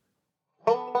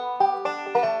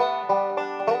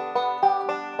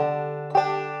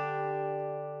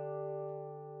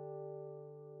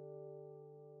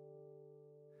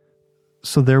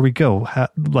 So there we go.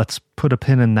 Let's put a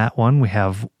pin in that one. We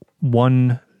have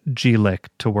one G lick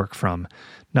to work from.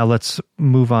 Now let's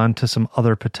move on to some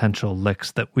other potential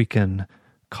licks that we can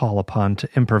call upon to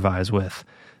improvise with.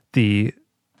 A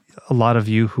lot of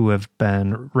you who have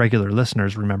been regular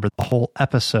listeners remember the whole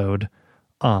episode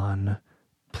on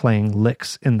playing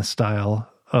licks in the style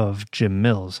of Jim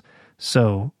Mills.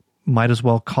 So might as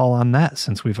well call on that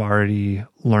since we've already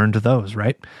learned those,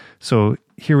 right? So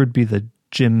here would be the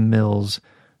Jim Mills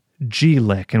G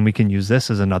lick, and we can use this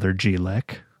as another G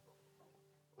lick.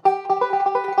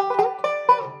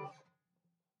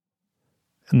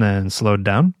 And then slowed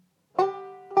down.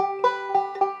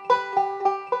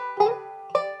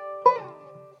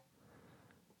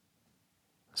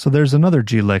 So there's another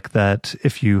G lick that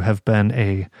if you have been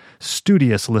a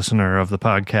studious listener of the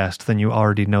podcast, then you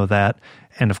already know that.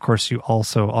 And of course, you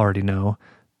also already know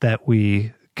that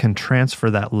we can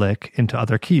transfer that lick into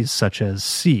other keys, such as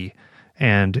C.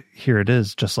 And here it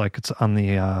is, just like it's on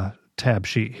the tab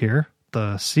sheet here,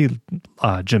 the C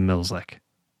Jim Mills lick.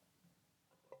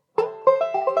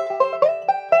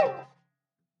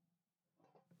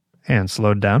 And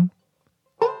slowed down.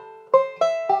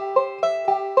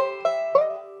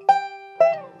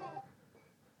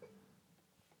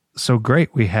 So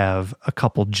great, we have a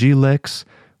couple G licks,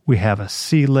 we have a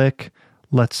C lick.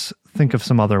 Let's think of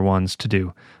some other ones to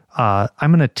do. I'm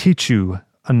going to teach you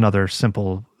another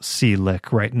simple C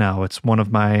lick right now. It's one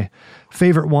of my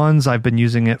favorite ones. I've been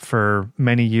using it for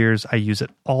many years. I use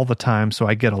it all the time, so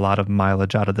I get a lot of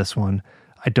mileage out of this one.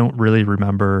 I don't really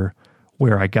remember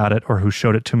where I got it or who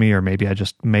showed it to me, or maybe I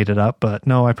just made it up, but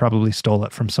no, I probably stole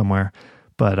it from somewhere.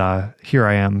 But here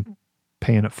I am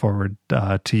paying it forward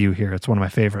to you here. It's one of my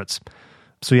favorites.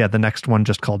 So yeah, the next one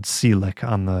just called C lick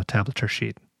on the tablature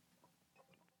sheet.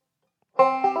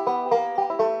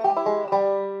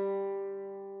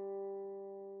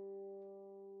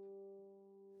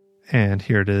 And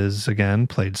here it is again,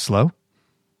 played slow.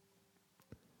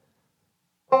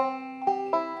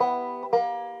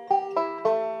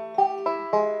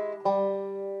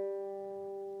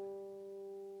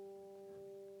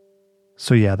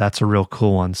 So yeah, that's a real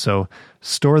cool one. So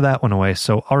store that one away.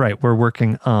 So all right, we're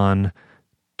working on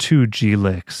 2 G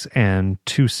licks and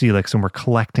 2 C licks, and we're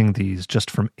collecting these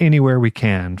just from anywhere we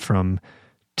can, from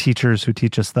teachers who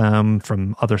teach us them,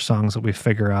 from other songs that we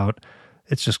figure out.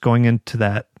 It's just going into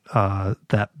that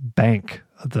bank,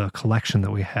 the collection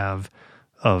that we have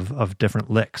of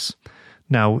different licks.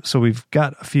 Now, so we've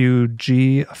got a few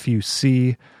G, a few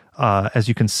C. As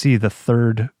you can see, the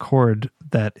third chord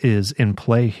that is in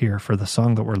play here for the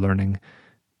song that we're learning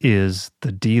is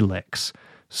the D licks.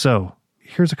 So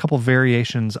here's a couple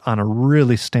variations on a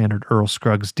really standard Earl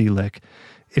Scruggs D lick.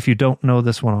 If you don't know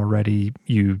this one already,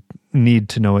 you need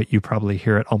to know it. You probably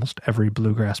hear it almost every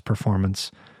bluegrass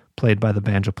performance played by the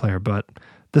banjo player, but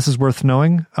this is worth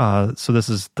knowing. So this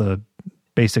is the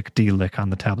basic D lick on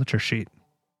the tablature sheet.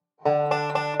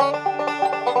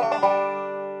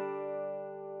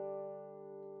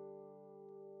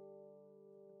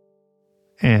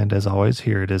 And as always,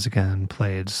 here it is again,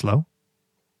 played slow.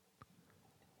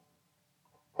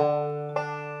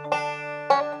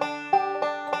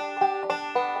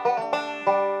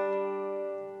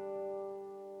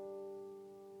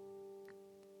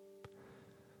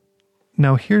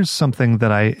 Now here's something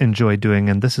that I enjoy doing,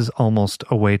 and this is almost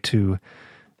a way to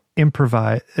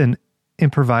improvising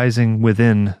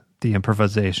within the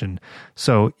improvisation.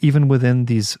 So even within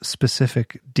these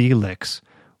specific D licks,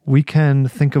 we can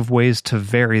think of ways to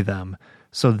vary them.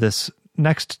 So this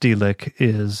next D lick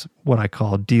is what I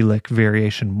call D lick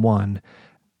variation 1.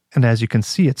 And as you can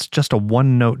see, it's just a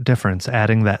 1-note difference,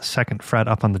 adding that second fret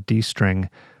up on the D string.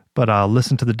 But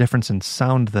listen to the difference in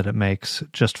sound that it makes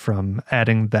just from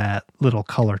adding that little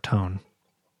color tone.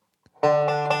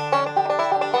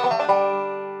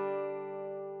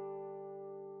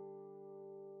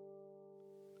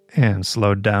 And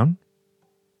slowed down.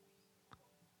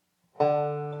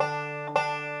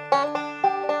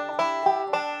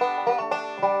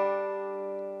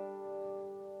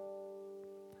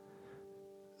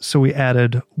 So we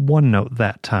added 1 note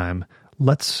that time.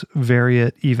 Let's vary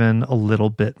it even a little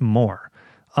bit more.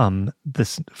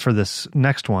 For this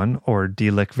next one, or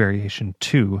D lick variation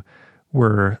 2,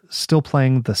 we're still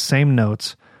playing the same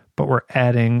notes, but we're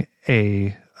adding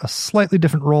a slightly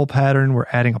different roll pattern. We're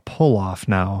adding a pull off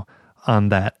now on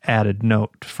that added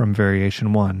note from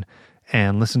variation 1,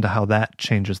 and listen to how that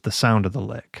changes the sound of the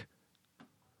lick.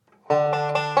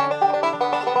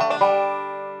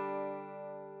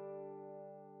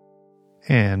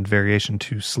 And variation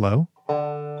 2 slow.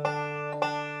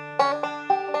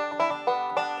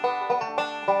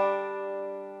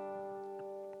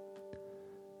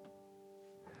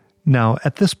 Now,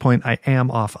 at this point, I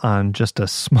am off on just a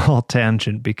small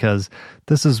tangent because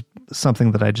this is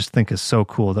something that I just think is so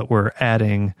cool, that we're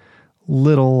adding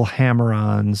little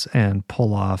hammer-ons and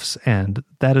pull-offs, and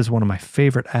that is one of my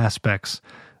favorite aspects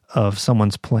of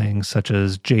someone's playing, such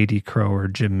as J.D. Crowe or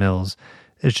Jim Mills,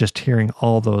 is just hearing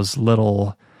all those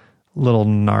little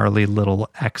gnarly little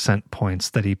accent points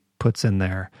that he puts in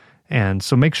there. And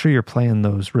so make sure you're playing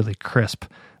those really crisp.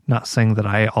 Not saying that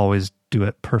I always do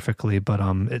it perfectly, but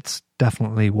it's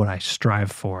definitely what I strive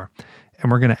for.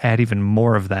 And we're going to add even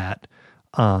more of that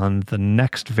on the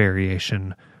next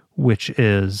variation, which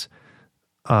is,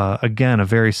 again, a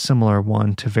very similar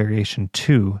one to variation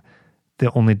 2.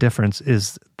 The only difference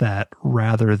is that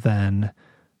rather than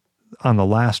on the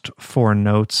last 4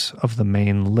 notes of the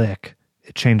main lick,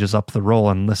 it changes up the roll,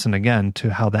 and listen again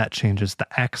to how that changes the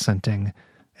accenting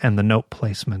and the note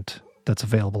placement that's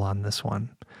available on this one.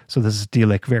 So this is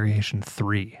D-lick variation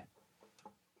 3.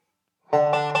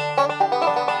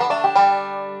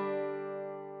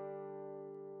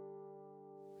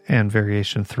 And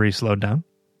variation 3 slowed down.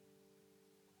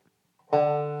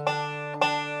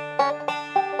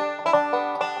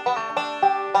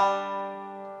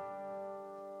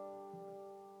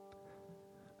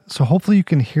 So hopefully you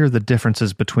can hear the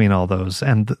differences between all those.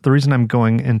 And the reason I'm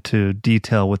going into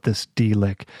detail with this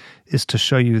D-lick is to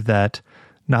show you that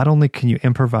not only can you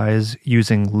improvise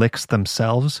using licks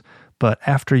themselves, but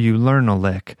after you learn a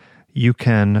lick, you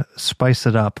can spice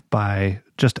it up by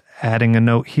just adding a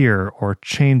note here, or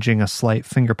changing a slight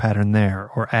finger pattern there,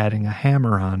 or adding a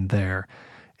hammer on there.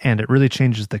 And it really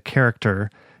changes the character,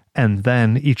 and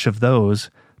then each of those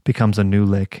becomes a new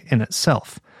lick in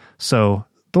itself. So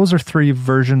those are 3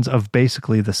 versions of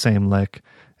basically the same lick,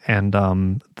 and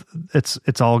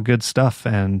it's all good stuff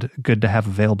and good to have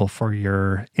available for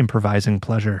your improvising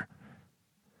pleasure.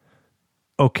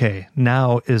 Okay,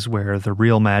 now is where the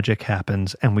real magic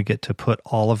happens, and we get to put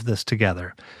all of this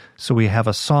together. So we have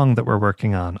a song that we're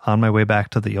working on My Way Back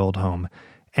to the Old Home,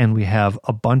 and we have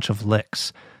a bunch of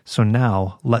licks. So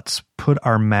now let's put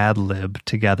our Mad Lib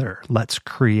together. Let's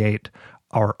create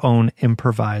our own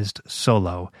improvised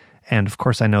solo. And of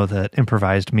course, I know that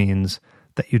improvised means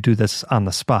that you do this on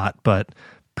the spot, but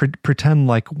pretend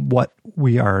like what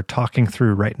we are talking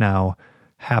through right now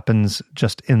happens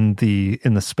just in the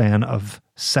span of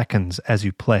seconds as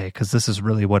you play, because this is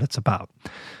really what it's about.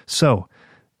 So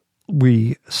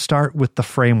we start with the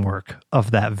framework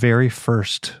of that very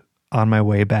first On My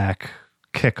Way Back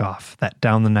kickoff, that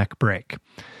down the neck break.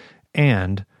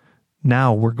 And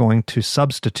now we're going to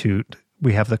substitute.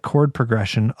 We have the chord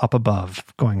progression up above,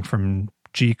 going from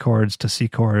G chords to C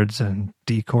chords and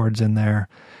D chords in there.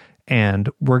 And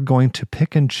we're going to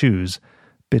pick and choose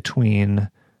between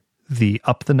the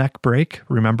up the neck break.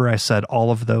 Remember I said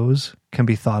all of those can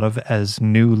be thought of as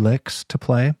new licks to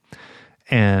play.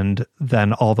 And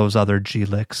then all those other G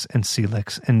licks and C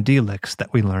licks and D licks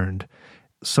that we learned.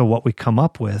 So what we come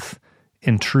up with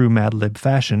in true Mad Lib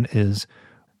fashion is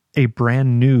a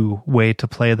brand new way to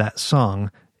play that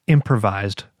song,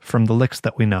 improvised from the licks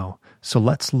that we know. So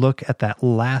let's look at that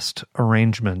last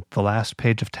arrangement, the last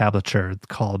page of tablature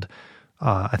called,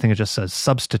 I think it just says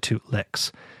substitute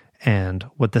licks. And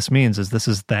what this means is this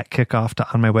is that kickoff to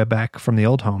On My Way Back from the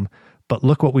Old Home. But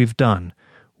look what we've done.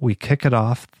 We kick it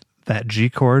off. That G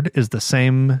chord is the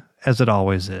same as it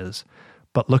always is.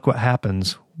 But look what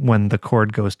happens when the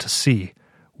chord goes to C.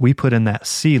 We put in that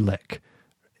C lick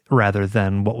rather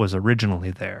than what was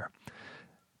originally there.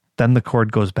 Then the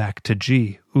chord goes back to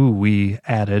G. We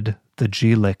added the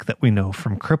G lick that we know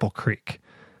from Cripple Creek.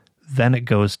 Then it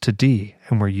goes to D,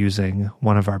 and we're using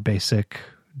one of our basic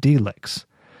D licks.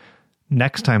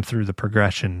 Next time through, the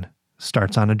progression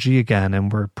starts on a G again,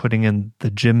 and we're putting in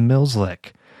the Jim Mills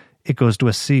lick. It goes to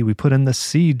a C. We put in the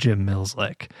C Jim Mills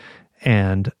lick.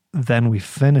 And then we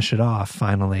finish it off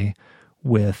finally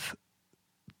with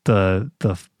the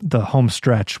home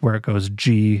stretch where it goes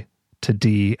G to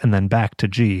D and then back to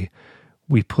G.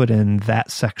 We put in that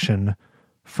section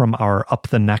from our up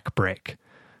the neck break.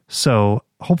 So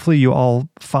hopefully you all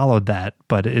followed that,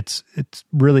 but it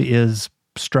really is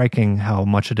striking how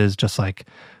much it is just like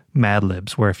Mad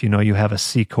Libs, where if you know you have a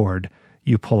C chord,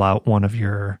 you pull out one of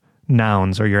your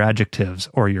nouns or your adjectives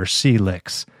or your C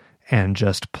licks and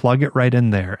just plug it right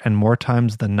in there. And more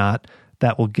times than not,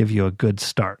 that will give you a good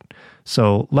start.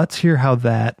 So let's hear how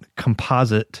that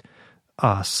composite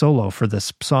solo for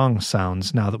this song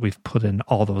sounds now that we've put in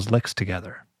all those licks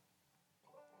together.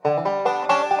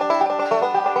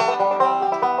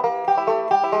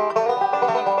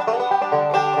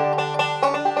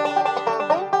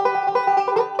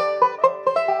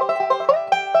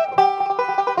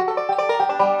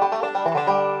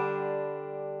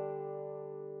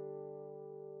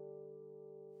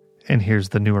 And here's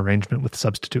the new arrangement with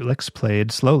substitute licks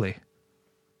played slowly.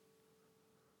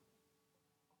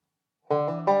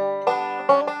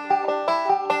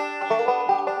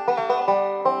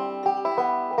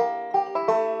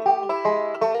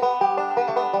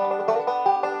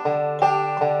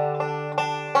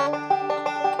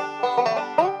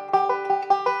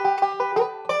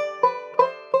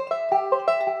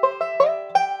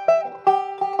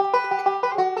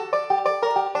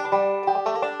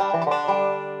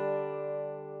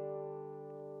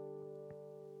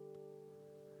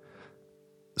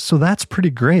 So that's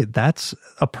pretty great. That's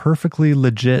a perfectly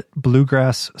legit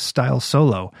bluegrass style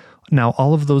solo. Now,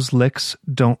 all of those licks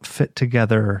don't fit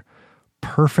together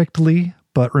perfectly,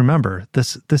 but remember,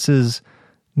 this is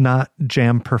not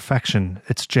jam perfection.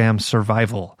 It's jam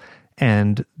survival.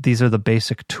 And these are the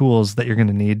basic tools that you're going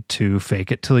to need to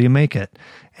fake it till you make it.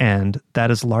 And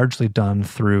that is largely done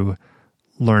through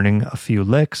learning a few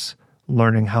licks,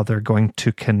 learning how they're going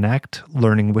to connect,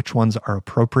 learning which ones are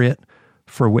appropriate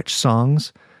for which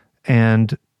songs.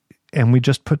 And we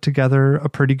just put together a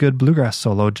pretty good bluegrass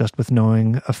solo just with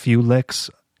knowing a few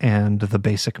licks and the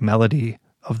basic melody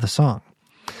of the song.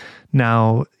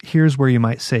 Now, here's where you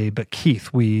might say, but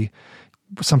Keith,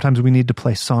 sometimes we need to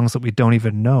play songs that we don't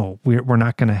even know. We're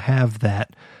not going to have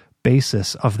that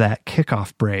basis of that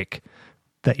kickoff break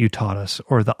that you taught us,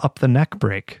 or the up the neck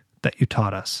break that you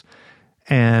taught us.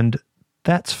 And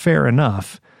that's fair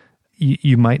enough.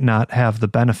 You might not have the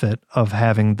benefit of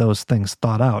having those things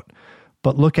thought out.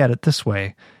 But look at it this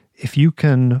way. If you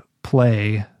can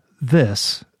play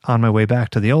this on my way back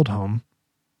to the old home,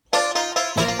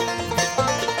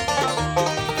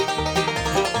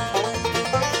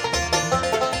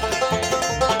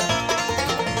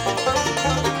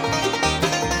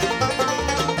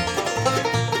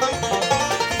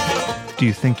 do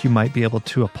you think you might be able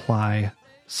to apply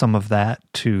some of that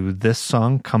to this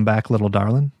song, Come Back Little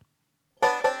Darlin'?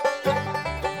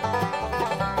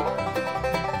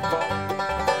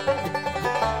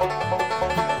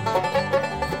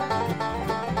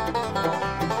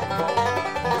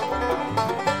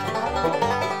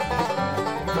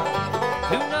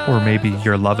 Or maybe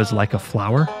Your Love Is Like a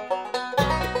Flower?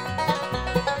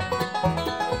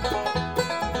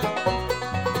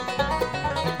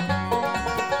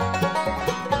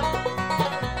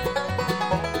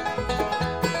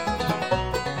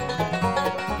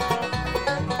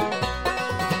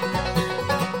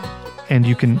 And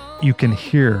you can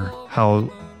hear how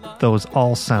those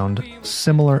all sound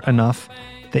similar enough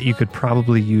that you could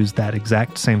probably use that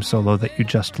exact same solo that you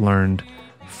just learned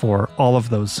for all of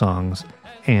those songs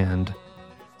and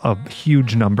a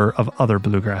huge number of other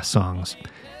bluegrass songs.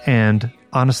 And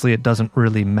honestly, it doesn't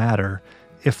really matter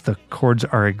if the chords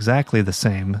are exactly the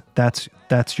same. That's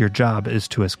your job, is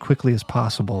to, as quickly as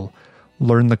possible,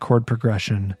 learn the chord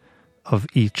progression of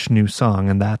each new song.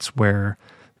 And that's where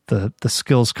the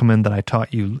skills come in that I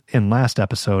taught you in last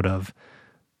episode of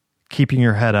keeping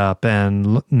your head up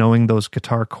and knowing those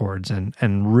guitar chords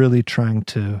and really trying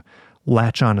to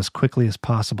latch on as quickly as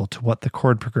possible to what the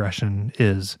chord progression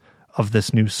is of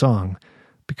this new song.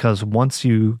 Because once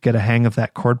you get a hang of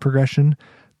that chord progression,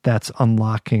 that's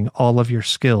unlocking all of your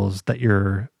skills that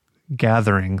you're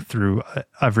gathering through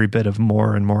every bit of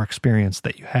more and more experience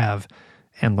that you have,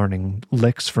 and learning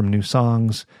licks from new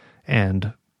songs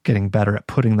and getting better at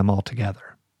putting them all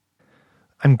together.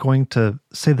 I'm going to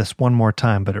say this one more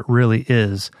time, but it really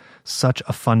is such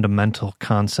a fundamental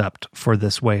concept for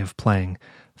this way of playing.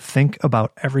 Think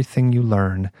about everything you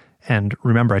learn, and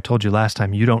remember, I told you last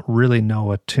time, you don't really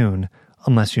know a tune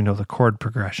unless you know the chord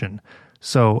progression.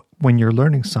 So when you're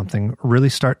learning something, really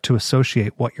start to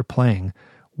associate what you're playing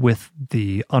with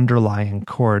the underlying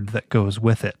chord that goes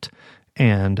with it.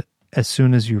 And as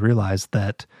soon as you realize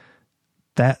that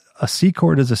a C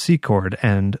chord is a C chord,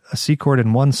 and a C chord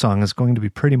in one song is going to be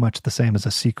pretty much the same as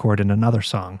a C chord in another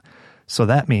song. So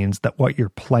that means that what you're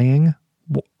playing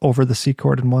over the C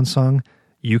chord in one song,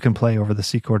 you can play over the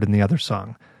C chord in the other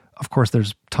song. Of course,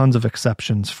 there's tons of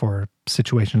exceptions for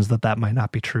situations that might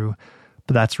not be true,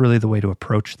 but that's really the way to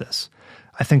approach this.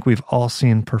 I think we've all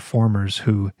seen performers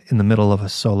who, in the middle of a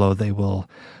solo, they will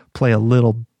play a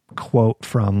little quote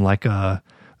from like a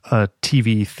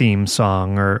TV theme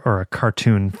song or a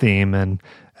cartoon theme, and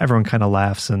everyone kind of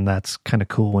laughs, and that's kind of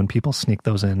cool when people sneak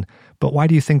those in. But why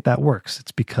do you think that works?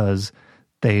 It's because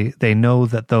they know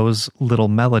that those little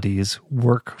melodies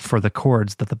work for the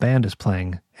chords that the band is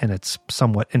playing, and it's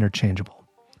somewhat interchangeable.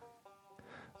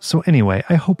 So anyway,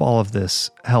 I hope all of this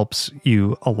helps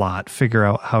you a lot figure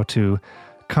out how to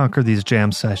conquer these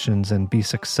jam sessions and be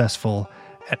successful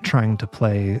at trying to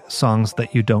play songs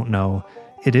that you don't know.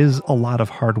 It is a lot of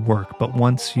hard work, but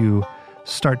once you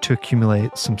start to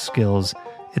accumulate some skills,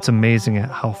 it's amazing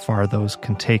at how far those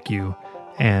can take you.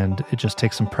 And it just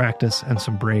takes some practice and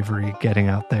some bravery getting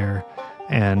out there.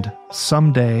 And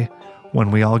someday,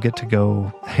 when we all get to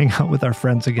go hang out with our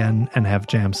friends again and have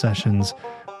jam sessions,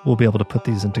 we'll be able to put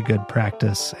these into good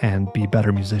practice and be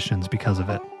better musicians because of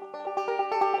it.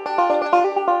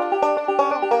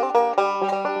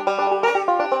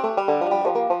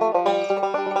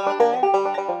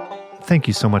 thank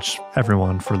you so much,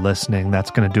 everyone, for listening.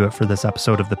 That's going to do it for this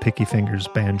episode of the Picky Fingers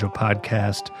Banjo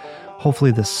Podcast.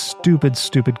 Hopefully this stupid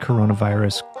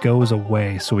coronavirus goes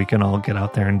away so we can all get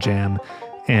out there and jam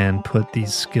and put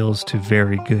these skills to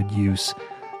very good use.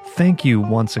 Thank you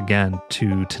once again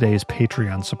to today's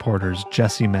Patreon supporters,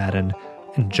 Jesse Madden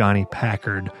and Johnny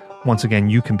Packard. Once again,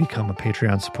 you can become a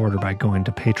Patreon supporter by going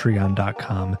to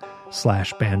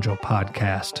patreon.com/banjo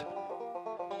podcast.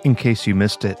 In case you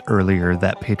missed it earlier,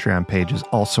 that Patreon page is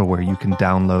also where you can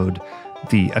download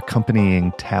the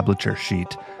accompanying tablature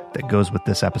sheet that goes with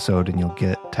this episode, and you'll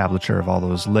get tablature of all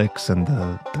those licks and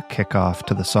the kickoff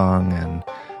to the song, and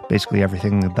basically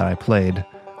everything that I played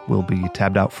will be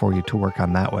tabbed out for you to work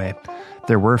on that way.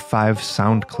 There were 5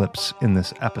 sound clips in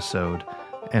this episode,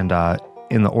 and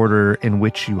in the order in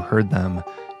which you heard them,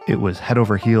 it was Head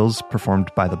Over Heels, performed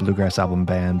by the Bluegrass Album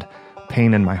Band,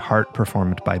 Pain in My Heart,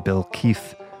 performed by Bill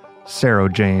Keith, Sarah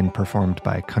Jane, performed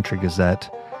by Country Gazette,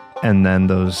 and then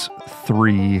those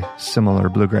 3 similar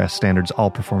bluegrass standards, all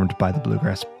performed by the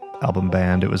Bluegrass Album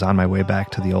Band. It was On My Way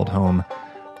Back to the Old Home,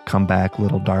 Come Back,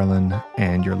 Little Darlin',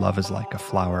 and Your Love Is Like a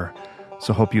Flower.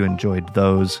 So hope you enjoyed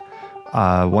those.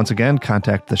 Once again,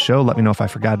 contact the show. Let me know if I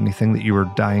forgot anything that you were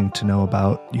dying to know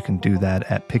about. You can do that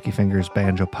at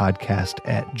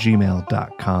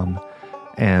pickyfingersbanjopodcast@gmail.com.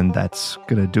 And that's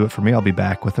going to do it for me. I'll be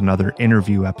back with another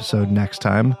interview episode next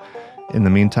time. In the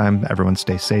meantime, everyone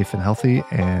stay safe and healthy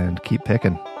and keep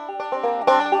picking.